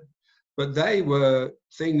development. But they were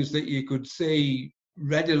things that you could see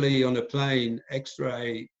readily on a plain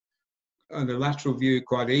X-ray on a lateral view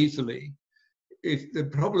quite easily. If the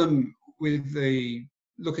problem with the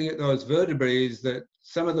looking at those vertebrae is that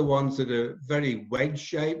some of the ones that are very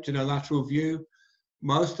wedge-shaped in a lateral view,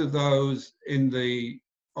 most of those in the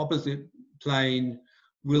opposite plane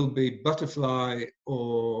will be butterfly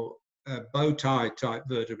or bow tie type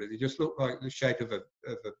vertebrae. They just look like the shape of a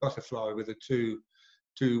butterfly with the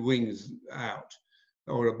two wings out,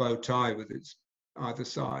 or a bow tie with its either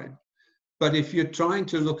side. But if you're trying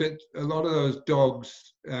to look at a lot of those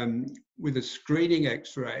dogs with a screening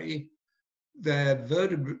X-ray, the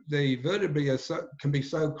vertebrae can be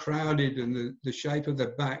so crowded, and the shape of the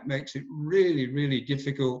back makes it really, really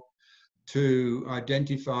difficult to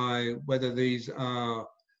identify whether these are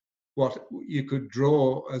what you could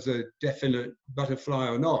draw as a definite butterfly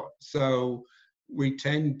or not. So we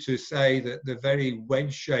tend to say that the very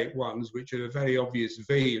wedge-shaped ones, which are a very obvious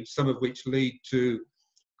V, and some of which lead to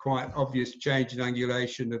quite obvious change in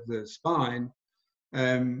angulation of the spine,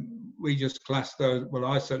 we just class those, well,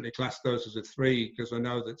 I certainly class those as a 3, because I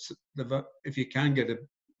know that if you can get a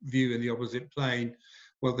view in the opposite plane,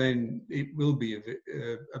 well, then it will be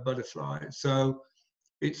a butterfly. So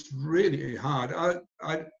it's really hard.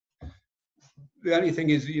 The only thing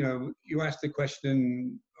is, you know, you asked the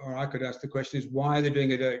question, or I could ask the question, is why are they doing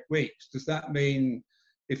it at 8 weeks? Does that mean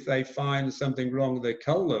if they find something wrong, they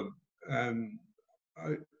cull them?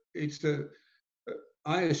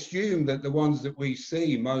 I assume that the ones that we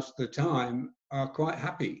see most of the time are quite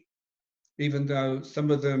happy, even though some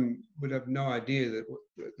of them would have no idea that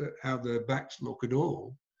how their backs look at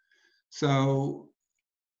all. So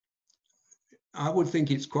I would think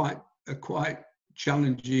it's quite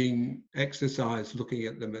challenging exercise looking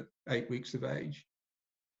at them at 8 weeks of age.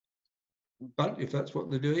 But if that's what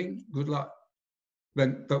they're doing, good luck.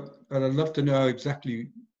 But I'd love to know exactly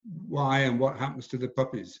why and what happens to the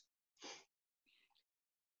puppies.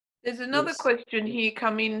 There's another question here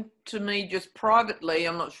come in to me just privately.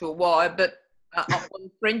 I'm not sure why, but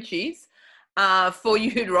on Frenchies for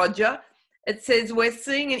you, Roger. It says, we're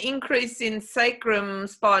seeing an increase in sacrum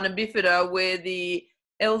spina bifida where the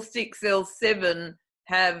L6, L7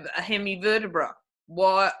 have a hemivertebra.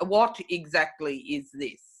 What exactly is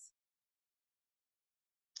this?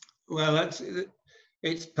 Well,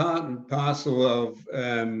 it's part and parcel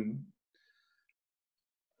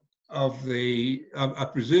of the, I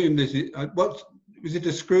presume this is, was it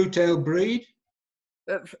a screwtail breed?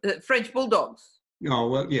 French Bulldogs. Oh,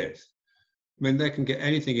 well, yes. I mean, they can get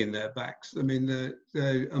anything in their backs. I mean,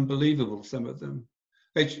 they're unbelievable, some of them.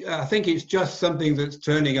 I think it's just something that's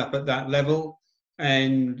turning up at that level.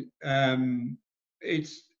 And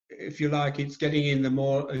it's, if you like, it's getting in the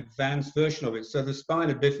more advanced version of it. So the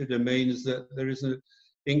spina bifida means that there is an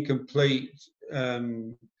incomplete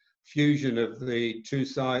fusion of the two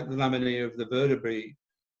sides, the laminae of the vertebrae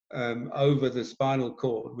over the spinal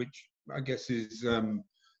cord, which I guess is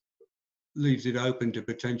leaves it open to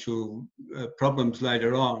potential problems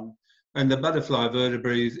later on. And the butterfly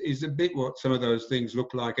vertebrae is a bit what some of those things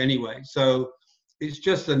look like anyway. So it's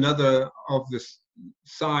just another of the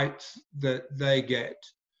sites that they get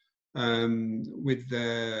with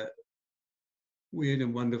their weird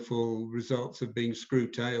and wonderful results of being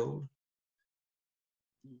screw-tailed.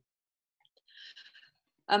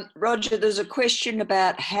 Roger, there's a question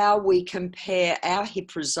about how we compare our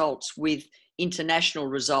HIP results with international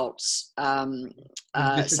results,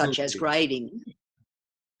 such as grading.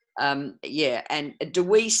 Yeah, and do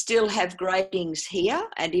we still have gradings here?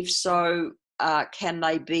 And if so, can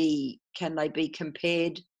they be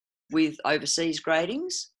compared with overseas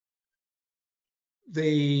gradings?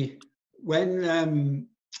 When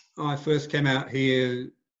I first came out here,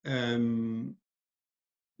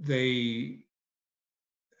 the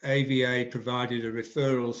AVA provided a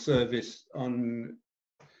referral service on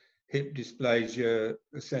hip dysplasia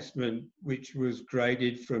assessment, which was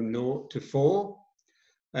graded from 0 to 4.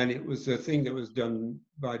 And it was a thing that was done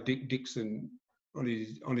by Dick Dixon on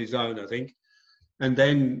his own, I think. And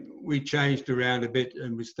then we changed around a bit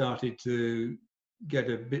and we started to get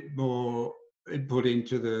a bit more input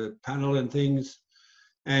into the panel and things.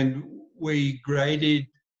 And we graded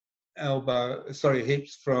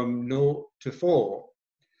hips from 0 to 4.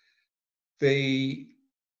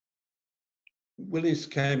 Willis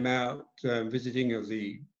came out visiting, as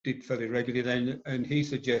he did fairly regularly then, and he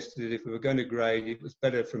suggested that if we were going to grade, it was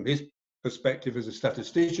better from his perspective as a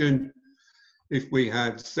statistician if we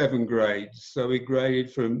had 7 grades. So we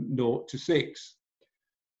graded from 0 to 6.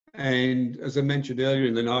 And as I mentioned earlier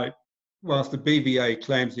in the night, whilst the BVA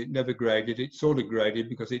claims it never graded, it sort of graded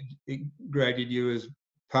because it graded you as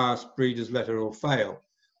pass, breeder's letter, or fail.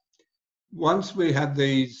 Once we had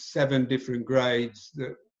these 7 different grades,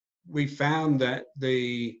 that we found that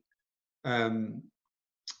the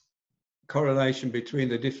correlation between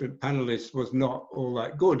the different panelists was not all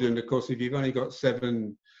that good. And of course, if you've only got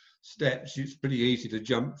 7 steps, it's pretty easy to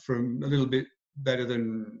jump from a little bit better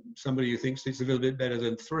than somebody who thinks it's a little bit better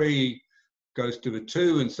than 3 goes to a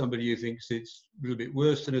 2, and somebody who thinks it's a little bit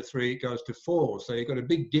worse than a 3 goes to 4. So you've got a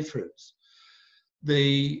big difference.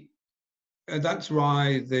 And that's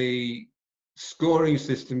why the scoring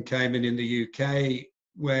system came in the UK,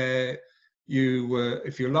 where you were,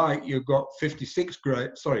 if you like, you've got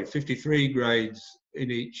 53 grades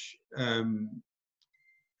in each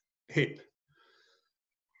hip.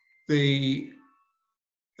 The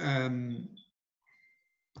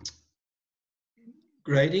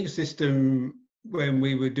grading system, when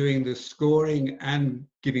we were doing the scoring and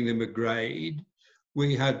giving them a grade,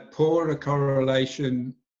 we had poorer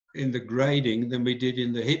correlation in the grading than we did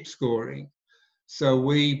in the hip scoring. So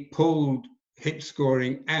we pulled hip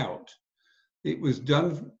scoring out. It was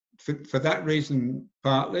done for that reason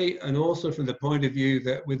partly, and also from the point of view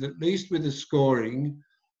that at least with the scoring,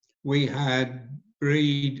 we had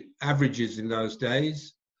breed averages in those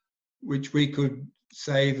days, which we could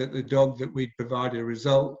say that the dog that we'd provided a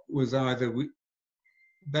result was either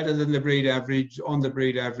better than the breed average, on the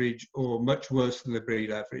breed average, or much worse than the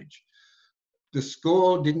breed average. The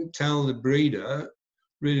score didn't tell the breeder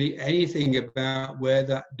really anything about where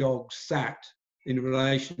that dog sat in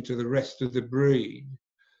relation to the rest of the breed.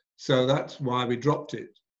 So that's why we dropped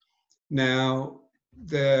it. Now,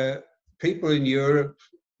 the people in Europe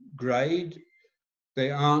grade,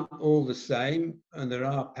 they aren't all the same, and there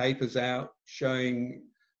are papers out showing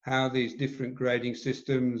how these different grading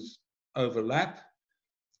systems overlap.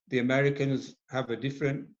 The Americans have a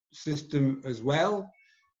different system as well,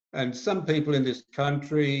 and some people in this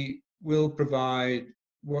country will provide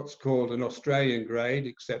what's called an Australian grade,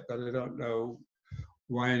 except that I don't know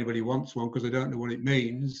why anybody wants one, because I don't know what it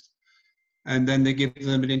means. And then they give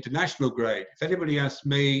them an international grade. If anybody asks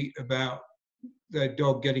me about their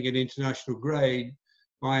dog getting an international grade,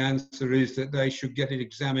 my answer is that they should get it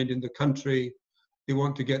examined in the country they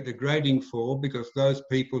want to get the grading for, because those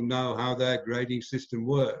people know how their grading system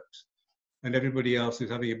works, and everybody else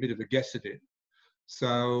is having a bit of a guess at it.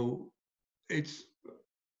 So it's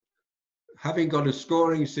having got a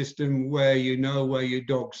scoring system where you know where your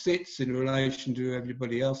dog sits in relation to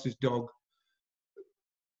everybody else's dog.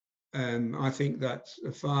 I think that's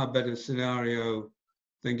a far better scenario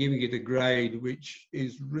than giving it a grade, which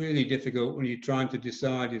is really difficult when you're trying to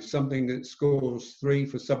decide if something that scores 3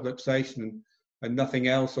 for subluxation and nothing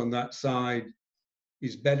else on that side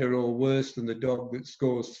is better or worse than the dog that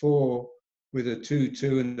scores 4 with a 2,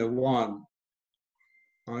 2 and a 1.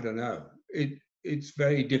 I don't know. It's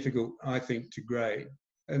very difficult, I think, to grade.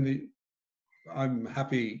 And I'm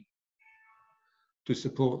happy to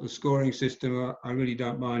support the scoring system. I really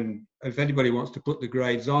don't mind. If anybody wants to put the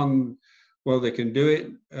grades on, well, they can do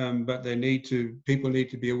it, but people need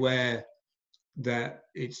to be aware that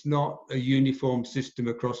it's not a uniform system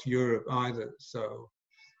across Europe either. So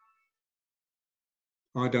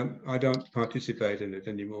I don't participate in it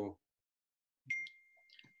anymore.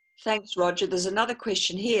 Thanks, Roger. There's another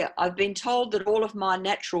question here. I've been told that all of my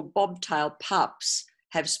natural bobtail pups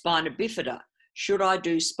have spina bifida. Should I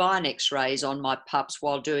do spine x-rays on my pups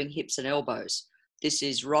while doing hips and elbows? This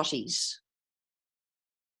is Rotty's.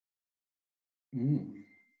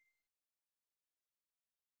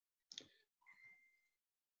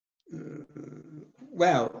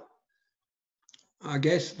 Well, I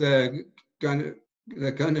guess they're going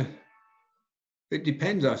to, it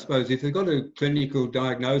depends, I suppose. If they've got a clinical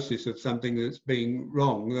diagnosis of something that's being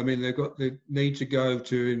wrong, I mean, they need to go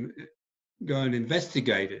and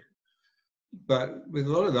investigate it. But with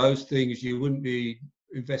a lot of those things, you wouldn't be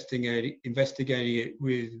investigating it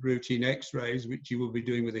with routine x-rays, which you will be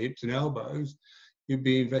doing with the hips and elbows. You'd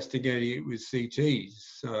be investigating it with CTs.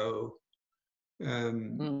 So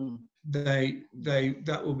that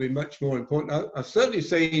will be much more important. I've certainly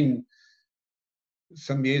seen,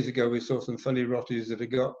 some years ago, we saw some funny Rotties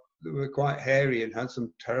that were quite hairy and had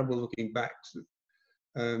some terrible looking backs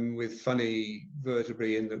with funny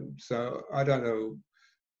vertebrae in them. So I don't know.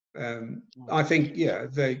 I think, yeah,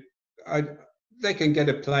 they can get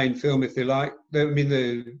a plain film if they like. I mean,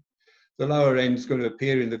 the lower end's going to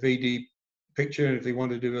appear in the VD picture, and if they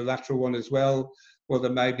want to do a lateral one as well, well,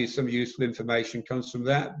 there may be some useful information comes from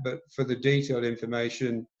that. But for the detailed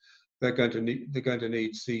information, they're going to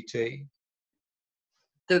need CT.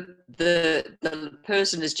 The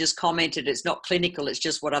person has just commented it's not clinical, it's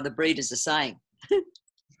just what other breeders are saying.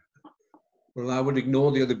 Well, I would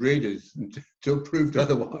ignore the other breeders until proved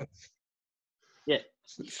otherwise. Yeah.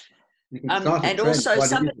 You can start and also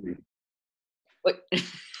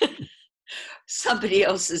somebody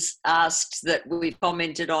else has asked that we've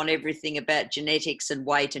commented on everything about genetics and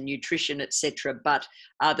weight and nutrition, etc. But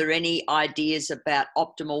are there any ideas about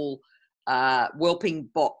optimal whelping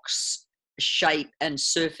box shape and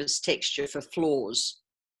surface texture for floors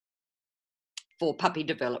for puppy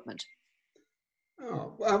development?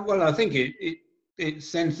 Oh, well, I think it's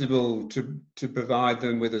sensible to provide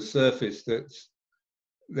them with a surface that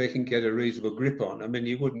they can get a reasonable grip on. I mean,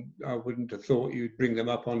 I wouldn't have thought you'd bring them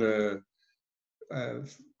up on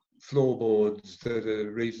floorboards that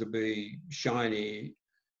are reasonably shiny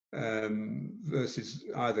versus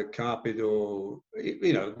either carpet or,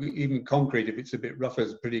 even concrete. If it's a bit rough,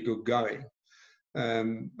 is pretty good going.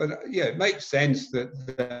 But yeah, it makes sense that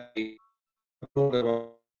they're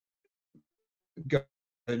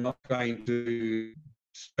not going to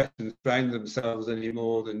stress and strain themselves any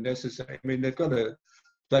more than necessary. I mean, they've got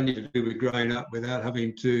plenty to do with growing up without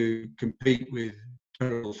having to compete with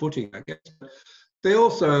terrible footing, I guess. They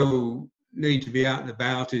also need to be out and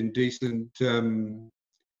about in decent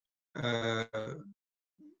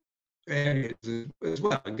areas as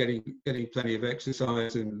well, and getting plenty of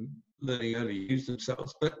exercise and learning how to use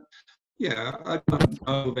themselves. But yeah, I don't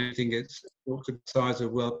know of anything that's the size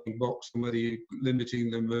of whelping box and whether you're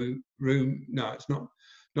limiting the room. No, it's not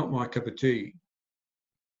my cup of tea.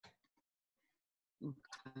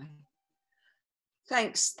 Okay.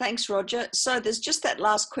 Thanks, Roger. So there's just that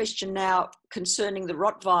last question now concerning the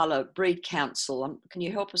Rottweiler Breed Council. Can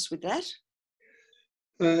you help us with that?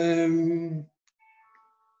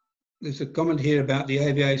 There's a comment here about the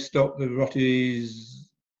ABA stock, the Rotties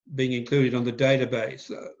being included on the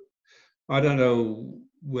database. I don't know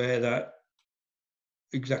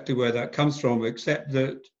exactly where that comes from, except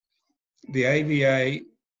that the ABA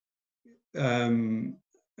and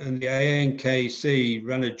the ANKC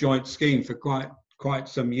ran a joint scheme for quite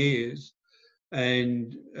some years,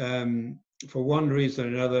 and for one reason or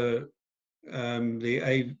another,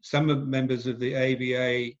 some members of the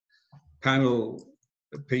ABA panel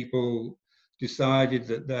people decided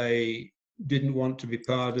that they didn't want to be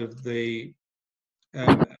part of the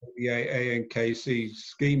ANKC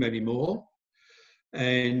scheme anymore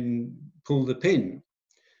and pulled the pin.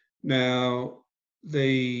 Now,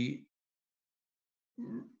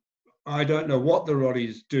 I don't know what the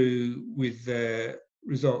Rotties do with their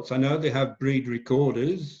results. I know they have breed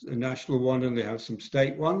recorders, a national one, and they have some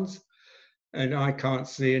state ones, and I can't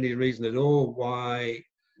see any reason at all why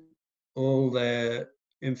all their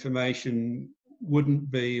information wouldn't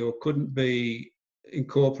be or couldn't be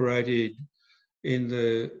incorporated in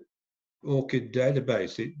the ORCHID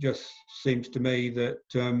database. It just seems to me that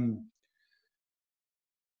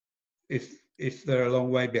if they're a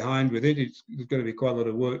long way behind with it, there's going to be quite a lot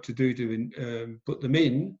of work to do to put them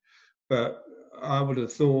in. But I would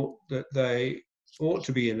have thought that they ought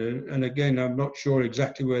to be in. And again, I'm not sure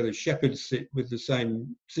exactly where the shepherds sit with the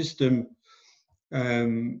same system.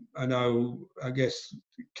 I guess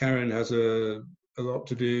Karen has a lot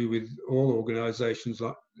to do with all organisations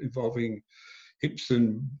like involving HIPs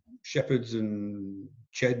and shepherds and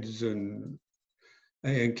CHEDS and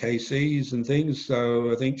ANKCs and things.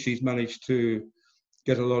 So I think she's managed to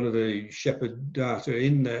get a lot of the shepherd data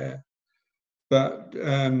in there. But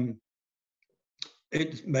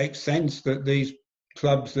it makes sense that these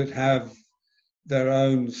clubs that have their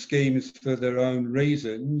own schemes for their own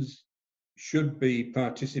reasons should be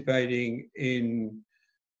participating in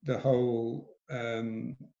the whole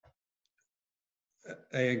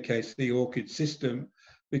ANKC orchid system,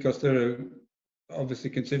 because there are obviously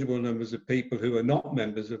considerable numbers of people who are not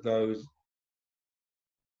members of those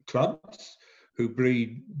clubs who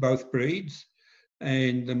breed both breeds,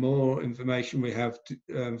 and the more information we have to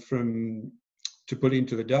put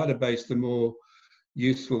into the database, the more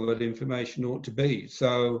useful that information ought to be.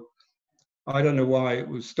 So I don't know why it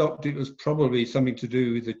was stopped. It was probably something to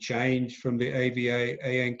do with the change from the AVA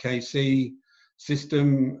ANKC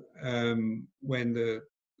system when there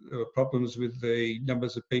were problems with the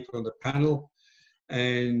numbers of people on the panel,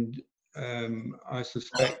 and I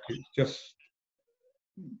suspect it's just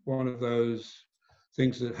one of those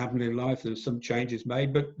things that happen in life. There's some changes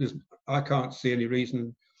made, but I can't see any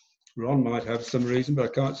reason. Ron might have some reason, but I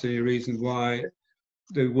can't see any reason why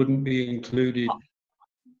they wouldn't be included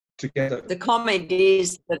together. The comment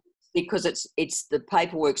is that because it's the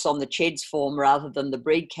paperwork's on the CHEDS form rather than the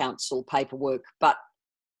Breed Council paperwork, but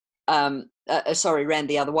sorry, ran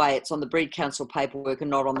the other way. It's on the Breed Council paperwork and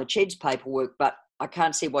not on the CHEDS paperwork, but I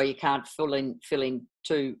can't see why you can't fill in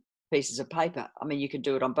 2 pieces of paper. I mean, you could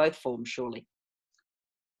do it on both forms, surely.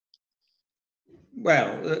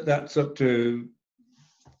 Well, that's up to,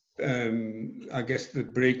 I guess, the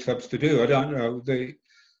breed clubs to do. I don't know.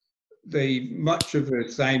 The much of the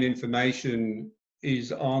same information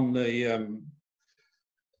is on the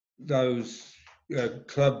those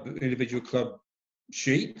individual club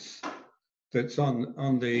sheets that's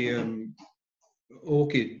on the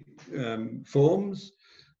orchid forms,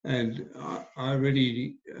 and I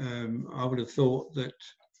really I would have thought that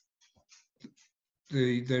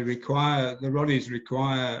the Roddies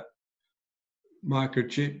require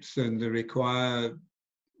microchips, and they require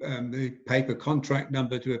the paper contract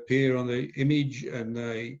number to appear on the image, and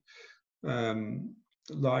they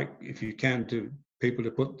like, if you can, to people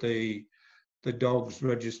to put the dog's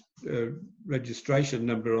registration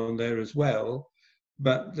number on there as well.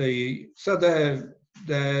 But so they're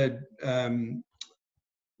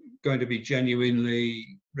going to be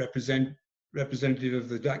genuinely representative of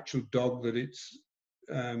the actual dog that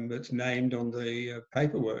that's named on the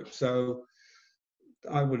paperwork. So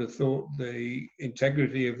I would have thought the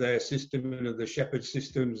integrity of their system and of the shepherd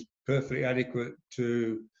system is perfectly adequate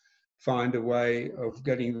to find a way of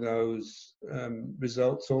getting those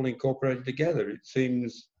results all incorporated together. It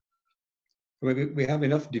seems, I mean, we have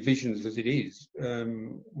enough divisions as it is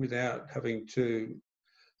without having to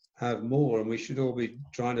have more, and we should all be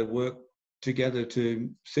trying to work together to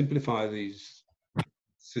simplify these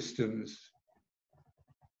systems.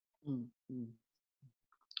 Mm-hmm.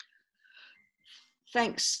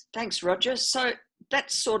 Thanks, Roger. So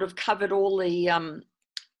that's sort of covered all the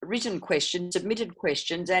written questions, submitted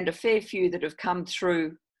questions, and a fair few that have come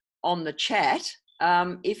through on the chat.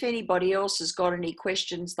 If anybody else has got any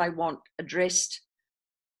questions they want addressed,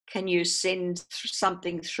 can you send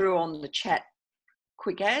something through on the chat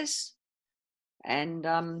quick as? And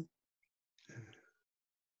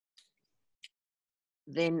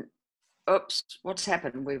then, oops, what's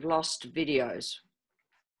happened? We've lost videos.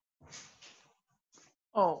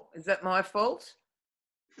 Oh, is that my fault?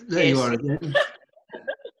 There you are again.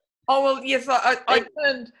 Oh, well, yes, I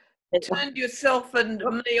turned yourself and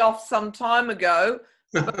me off some time ago,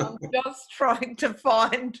 but I'm just trying to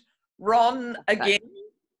find Ron again.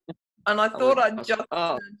 And I thought I'd just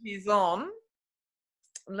turned his on.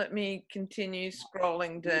 Let me continue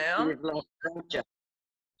scrolling down.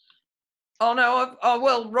 Oh, no,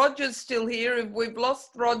 well, Roger's still here. If we've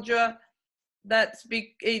lost Roger, that's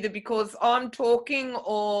either because I'm talking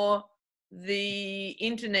or the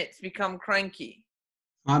internet's become cranky.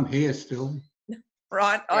 I'm here still.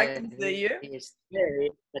 Right, I can see you. Yes,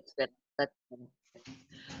 that's better.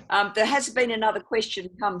 There has been another question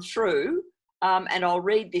come through, and I'll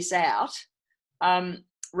read this out.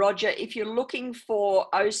 Roger, if you're looking for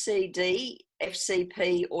OCD,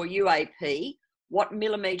 FCP or UAP, what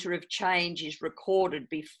millimetre of change is recorded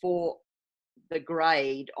before the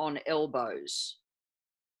grade on elbows?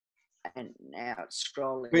 And now it's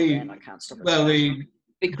scrolling down. I can't stop it. Well, the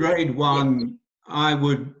grade 1 I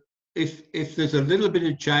would, if there's a little bit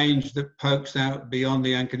of change that pokes out beyond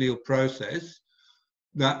the anchineal process,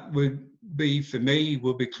 that would be, for me,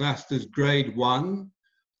 will be classed as grade 1,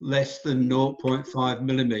 less than 0.5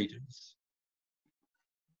 millimeters.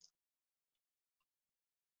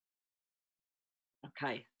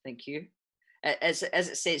 Okay, thank you. As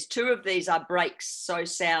it says, 2 of these are breaks, so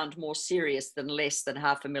sound more serious than less than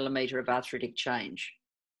 0.5 millimeter of arthritic change.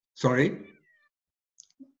 Sorry?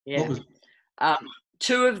 Yeah. What was...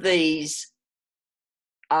 2 of these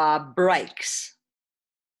are breaks,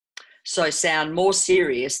 so sound more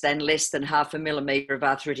serious than less than 0.5 millimeter of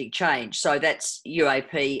arthritic change. So that's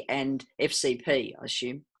UAP and FCP, I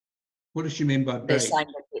assume. What does she mean by They're break? saying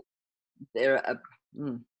that they're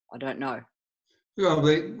I don't know. Well,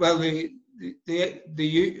 the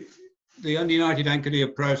ununited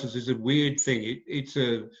anchoneal process is a weird thing. It's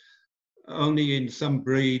only in some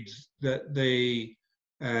breeds that the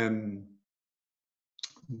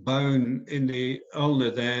bone in the ulna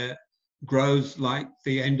there grows like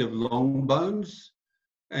the end of long bones,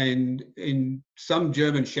 and in some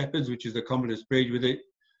German Shepherds, which is the commonest breed with it,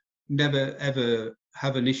 never ever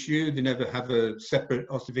have an issue. They never have a separate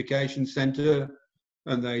ossification center,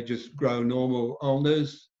 and they just grow normal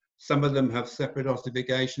ulnas. Some of them have separate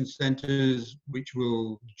ossification centers which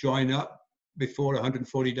will join up before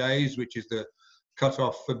 140 days, which is the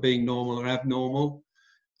cutoff for being normal or abnormal.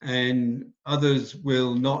 And others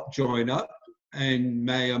will not join up and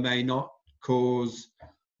may or may not cause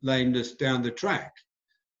lameness down the track.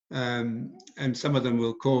 And some of them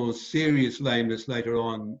will cause serious lameness later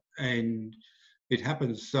on, and it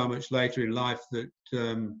happens so much later in life that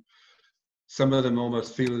some of them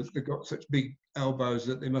almost feel that they've got such big elbows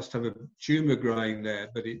that they must have a tumour growing there,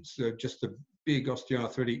 but it's just a big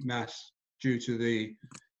osteoarthritic mass due to the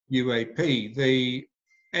UAP. The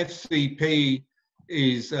FCP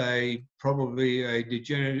is probably a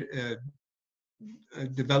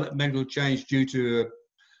developmental change due to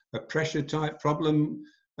a pressure type problem.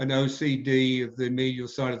 An OCD of the medial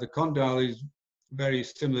side of the condyle is very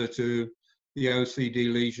similar to the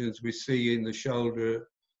OCD lesions we see in the shoulder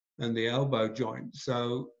and the elbow joint.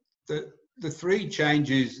 So the 3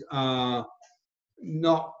 changes are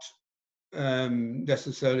not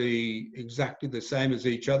necessarily exactly the same as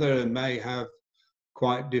each other and may have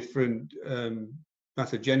quite different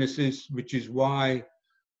pathogenesis, which is why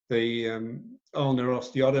the ulnar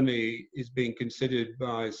osteotomy is being considered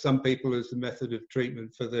by some people as the method of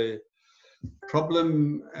treatment for the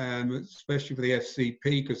problem, especially for the FCP,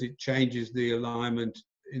 because it changes the alignment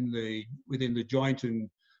within the joint and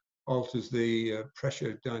alters the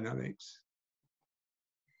pressure dynamics.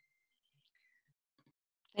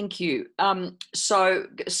 Thank you. So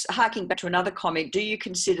harking back to another comment, do you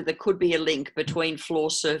consider there could be a link between floor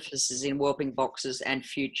surfaces in whelping boxes and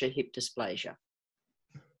future hip dysplasia?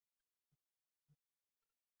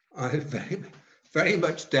 I very, very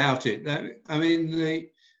much doubt it. I mean, the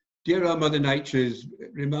dear old Mother Nature is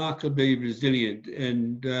remarkably resilient,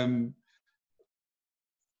 and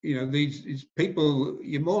you know, these people,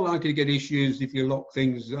 you're more likely to get issues if you lock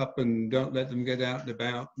things up and don't let them get out and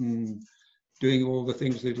about and doing all the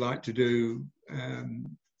things they'd like to do.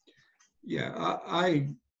 Yeah,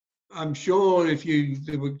 I'm sure if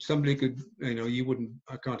somebody could, you know, you wouldn't,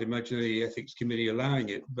 I can't imagine the ethics committee allowing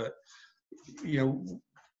it, but, you know,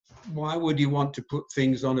 why would you want to put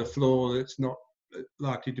things on a floor that's not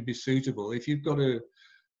likely to be suitable? If you've got a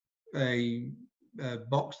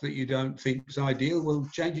box that you don't think is ideal, well,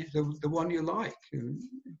 change it to the one you like. And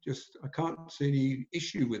just, I can't see any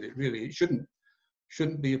issue with it, really. It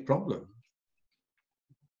shouldn't be a problem.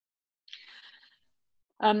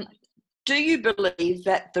 Do you believe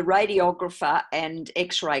that the radiographer and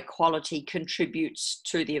X-ray quality contributes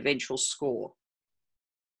to the eventual score?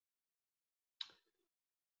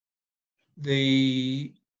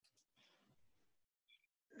 The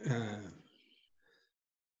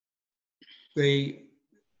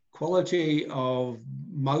quality of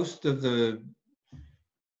most of the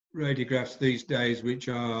radiographs these days, which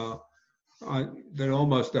are, they're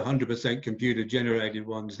almost 100% computer generated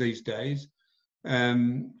ones these days.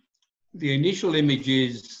 The initial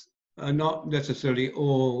images are not necessarily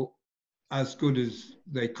all as good as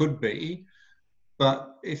they could be,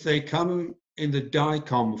 but if they come in the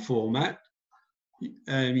DICOM format,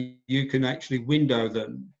 you can actually window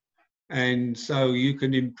them. And so you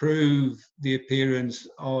can improve the appearance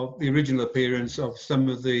of the original appearance of some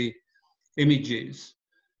of the images.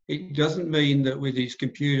 It doesn't mean that with these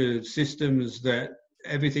computer systems that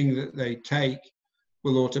everything that they take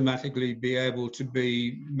will automatically be able to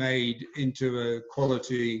be made into a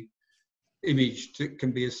quality image that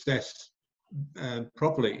can be assessed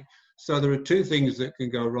properly. So there are two things that can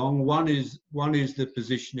go wrong. One is the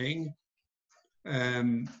positioning,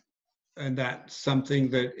 and that's something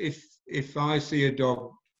that if I see a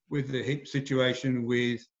dog with a hip situation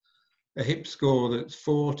with a hip score that's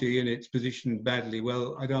 40 and it's positioned badly,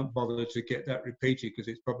 well, I don't bother to get that repeated because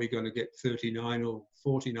it's probably going to get 39 or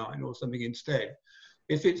 49 or something instead.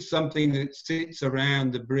 If it's something that sits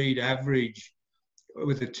around the breed average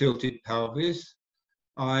with a tilted pelvis,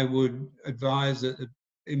 I would advise that the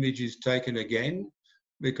image is taken again,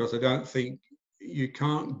 because I don't think you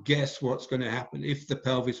can't guess what's going to happen if the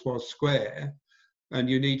pelvis was square, and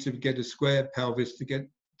you need to get a square pelvis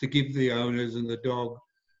to give the owners and the dog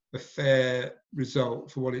a fair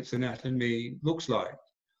result for what its anatomy looks like.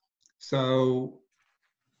 So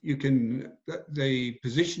you can, the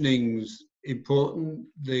positioning's important,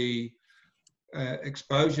 the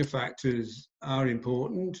exposure factors are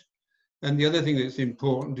important, and the other thing that's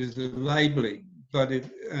important is the labeling. But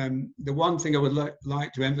the one thing I would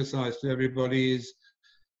like to emphasize to everybody is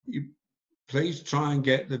please try and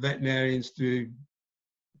get the veterinarians to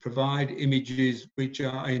provide images which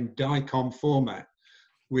are in DICOM format,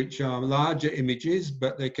 which are larger images,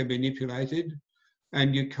 but they can be manipulated.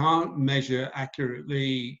 And you can't measure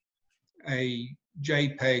accurately a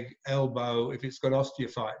JPEG elbow if it's got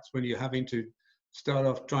osteophytes, when you're having to start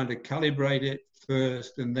off trying to calibrate it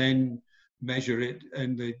first and then measure it.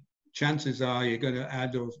 And the chances are you're going to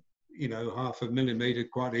add, half a millimetre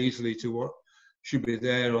quite easily to what should be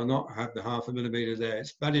there, or not have the half a millimetre there.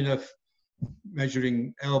 It's bad enough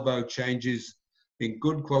measuring elbow changes in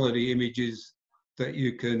good quality images that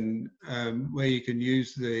you can, where you can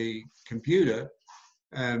use the computer,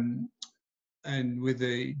 and with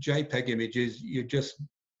the JPEG images,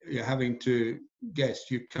 you're having to guess.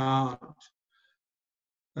 You can't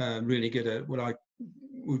really get what I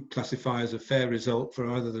would classify as a fair result for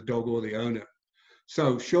either the dog or the owner.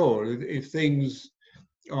 So sure, if things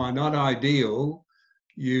are not ideal,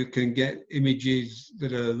 you can get images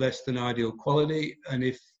that are less than ideal quality, and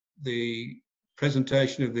if the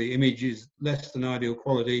presentation of the image is less than ideal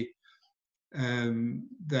quality,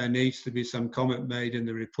 there needs to be some comment made in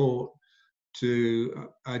the report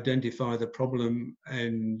to identify the problem.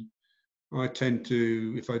 And I tend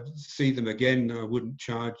to, if I see them again, I wouldn't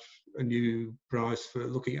charge a new price for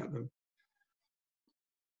looking at them.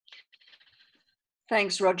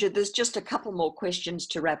 Thanks, Roger. There's just a couple more questions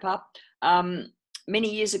to wrap up.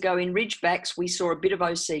 Many years ago in Ridgebacks, we saw a bit of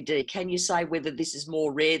OCD. Can you say whether this is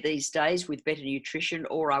more rare these days with better nutrition,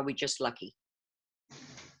 or are we just lucky?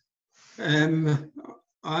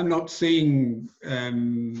 I'm not seeing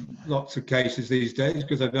lots of cases these days,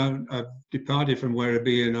 because I've departed from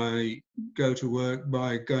Werribee and I go to work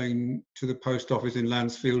by going to the post office in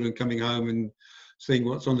Lansfield and coming home and seeing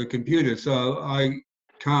what's on the computer. So I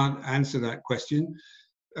can't answer that question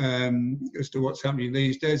as to what's happening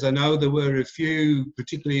these days. I know there were a few,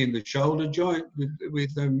 particularly in the shoulder joint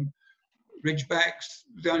with Ridgebacks.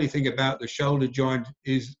 The only thing about the shoulder joint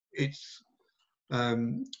is it's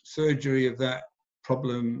surgery of that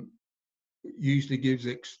problem usually gives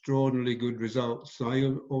extraordinarily good results. So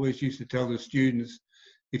I always used to tell the students,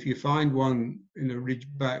 if you find one in a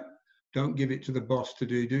Ridgeback, don't give it to the boss to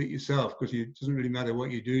do it yourself, because it doesn't really matter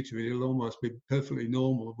what you do to it, it'll almost be perfectly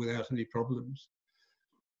normal without any problems.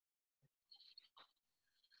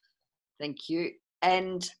 Thank you.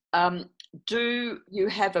 And do you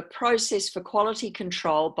have a process for quality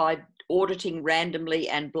control by auditing randomly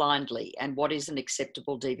and blindly? And what is an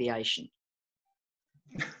acceptable deviation?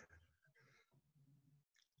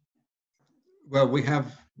 Well, we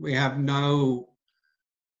have no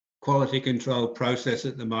quality control process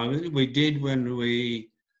at the moment. We did when we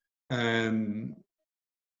had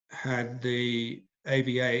the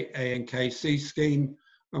AVA ANKC scheme,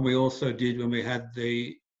 and we also did when we had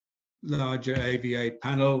the larger AVA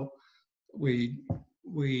panel. We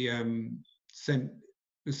sent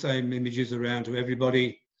the same images around to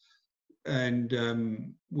everybody,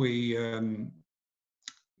 and we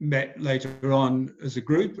met later on as a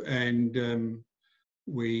group, and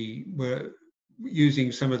we were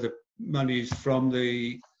using some of the monies from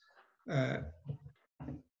the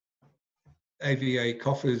AVA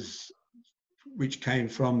coffers, which came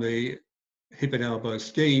from the hip and elbow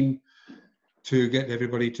scheme, to get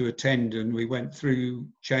everybody to attend, and we went through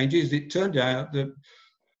changes. It turned out that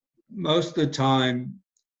most of the time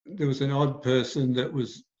there was an odd person that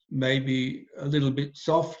was maybe a little bit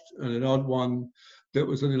soft and an odd one that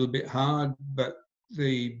was a little bit hard, but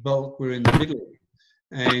the bulk were in the middle.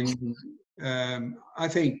 And I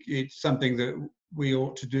think it's something that we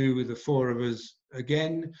ought to do with the four of us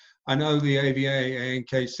again. I know the AVA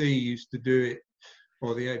ANKC used to do it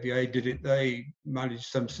or the AVA did it. They managed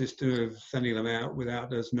some system of sending them out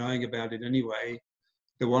without us knowing about it anyway.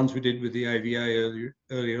 The ones we did with the AVA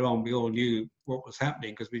earlier on, we all knew what was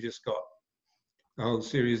happening because we just got a whole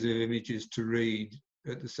series of images to read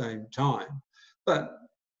at the same time. But,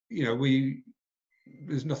 you know,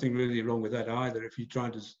 there's nothing really wrong with that either if you're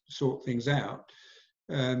trying to sort things out.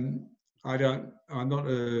 I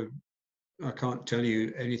can't tell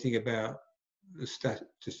you anything about the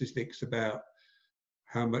statistics about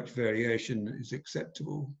how much variation is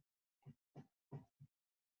acceptable.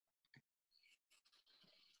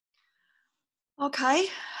 Okay,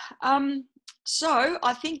 so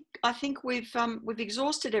I think we've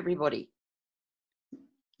exhausted everybody.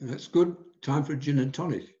 That's good. Time for a gin and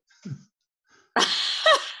tonic.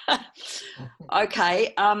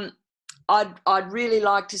 Okay, I'd really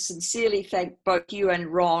like to sincerely thank both you and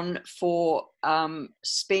Ron for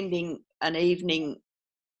spending an evening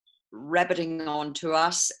rabbiting on to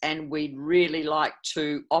us, and we'd really like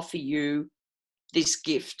to offer you this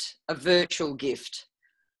gift, a virtual gift,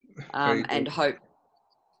 and hope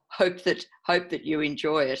that you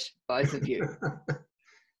enjoy it, both of you.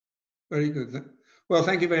 Very good. Well,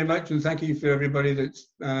 thank you very much, and thank you for everybody that's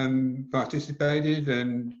participated.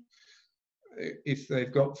 And if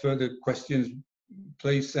they've got further questions,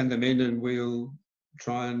 please send them in, and we'll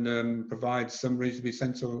try and provide some reasonably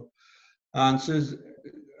sensible answers.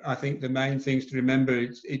 I think the main things to remember,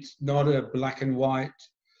 it's not a black and white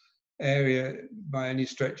area by any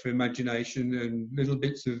stretch of imagination, and little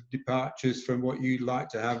bits of departures from what you'd like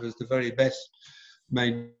to have as the very best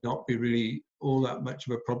may not be really all that much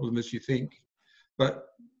of a problem as you think. But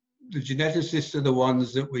the geneticists are the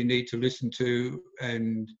ones that we need to listen to,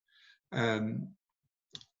 and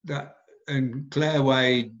Claire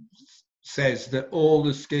Wade says that all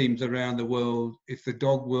the schemes around the world, if the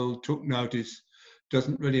dog world took notice,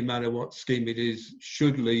 doesn't really matter what scheme it is,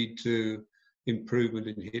 should lead to improvement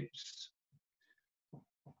in hips.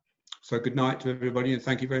 So good night to everybody, and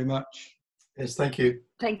thank you very much. Yes, thank you.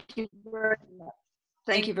 Thank you very much.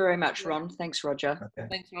 Thank you very much, Ron. Thanks, Roger. Okay.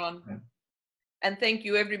 Thanks, Ron. Yeah. And thank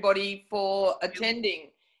you, everybody, for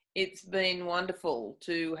attending. It's been wonderful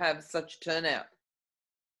to have such turnout.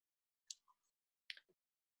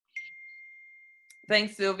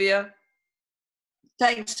 Thanks, Sylvia.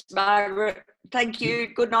 Thanks, Margaret. Thank you.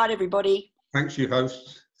 Good night, everybody. Thanks, you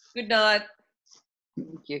hosts. Good night.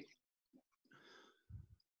 Thank you.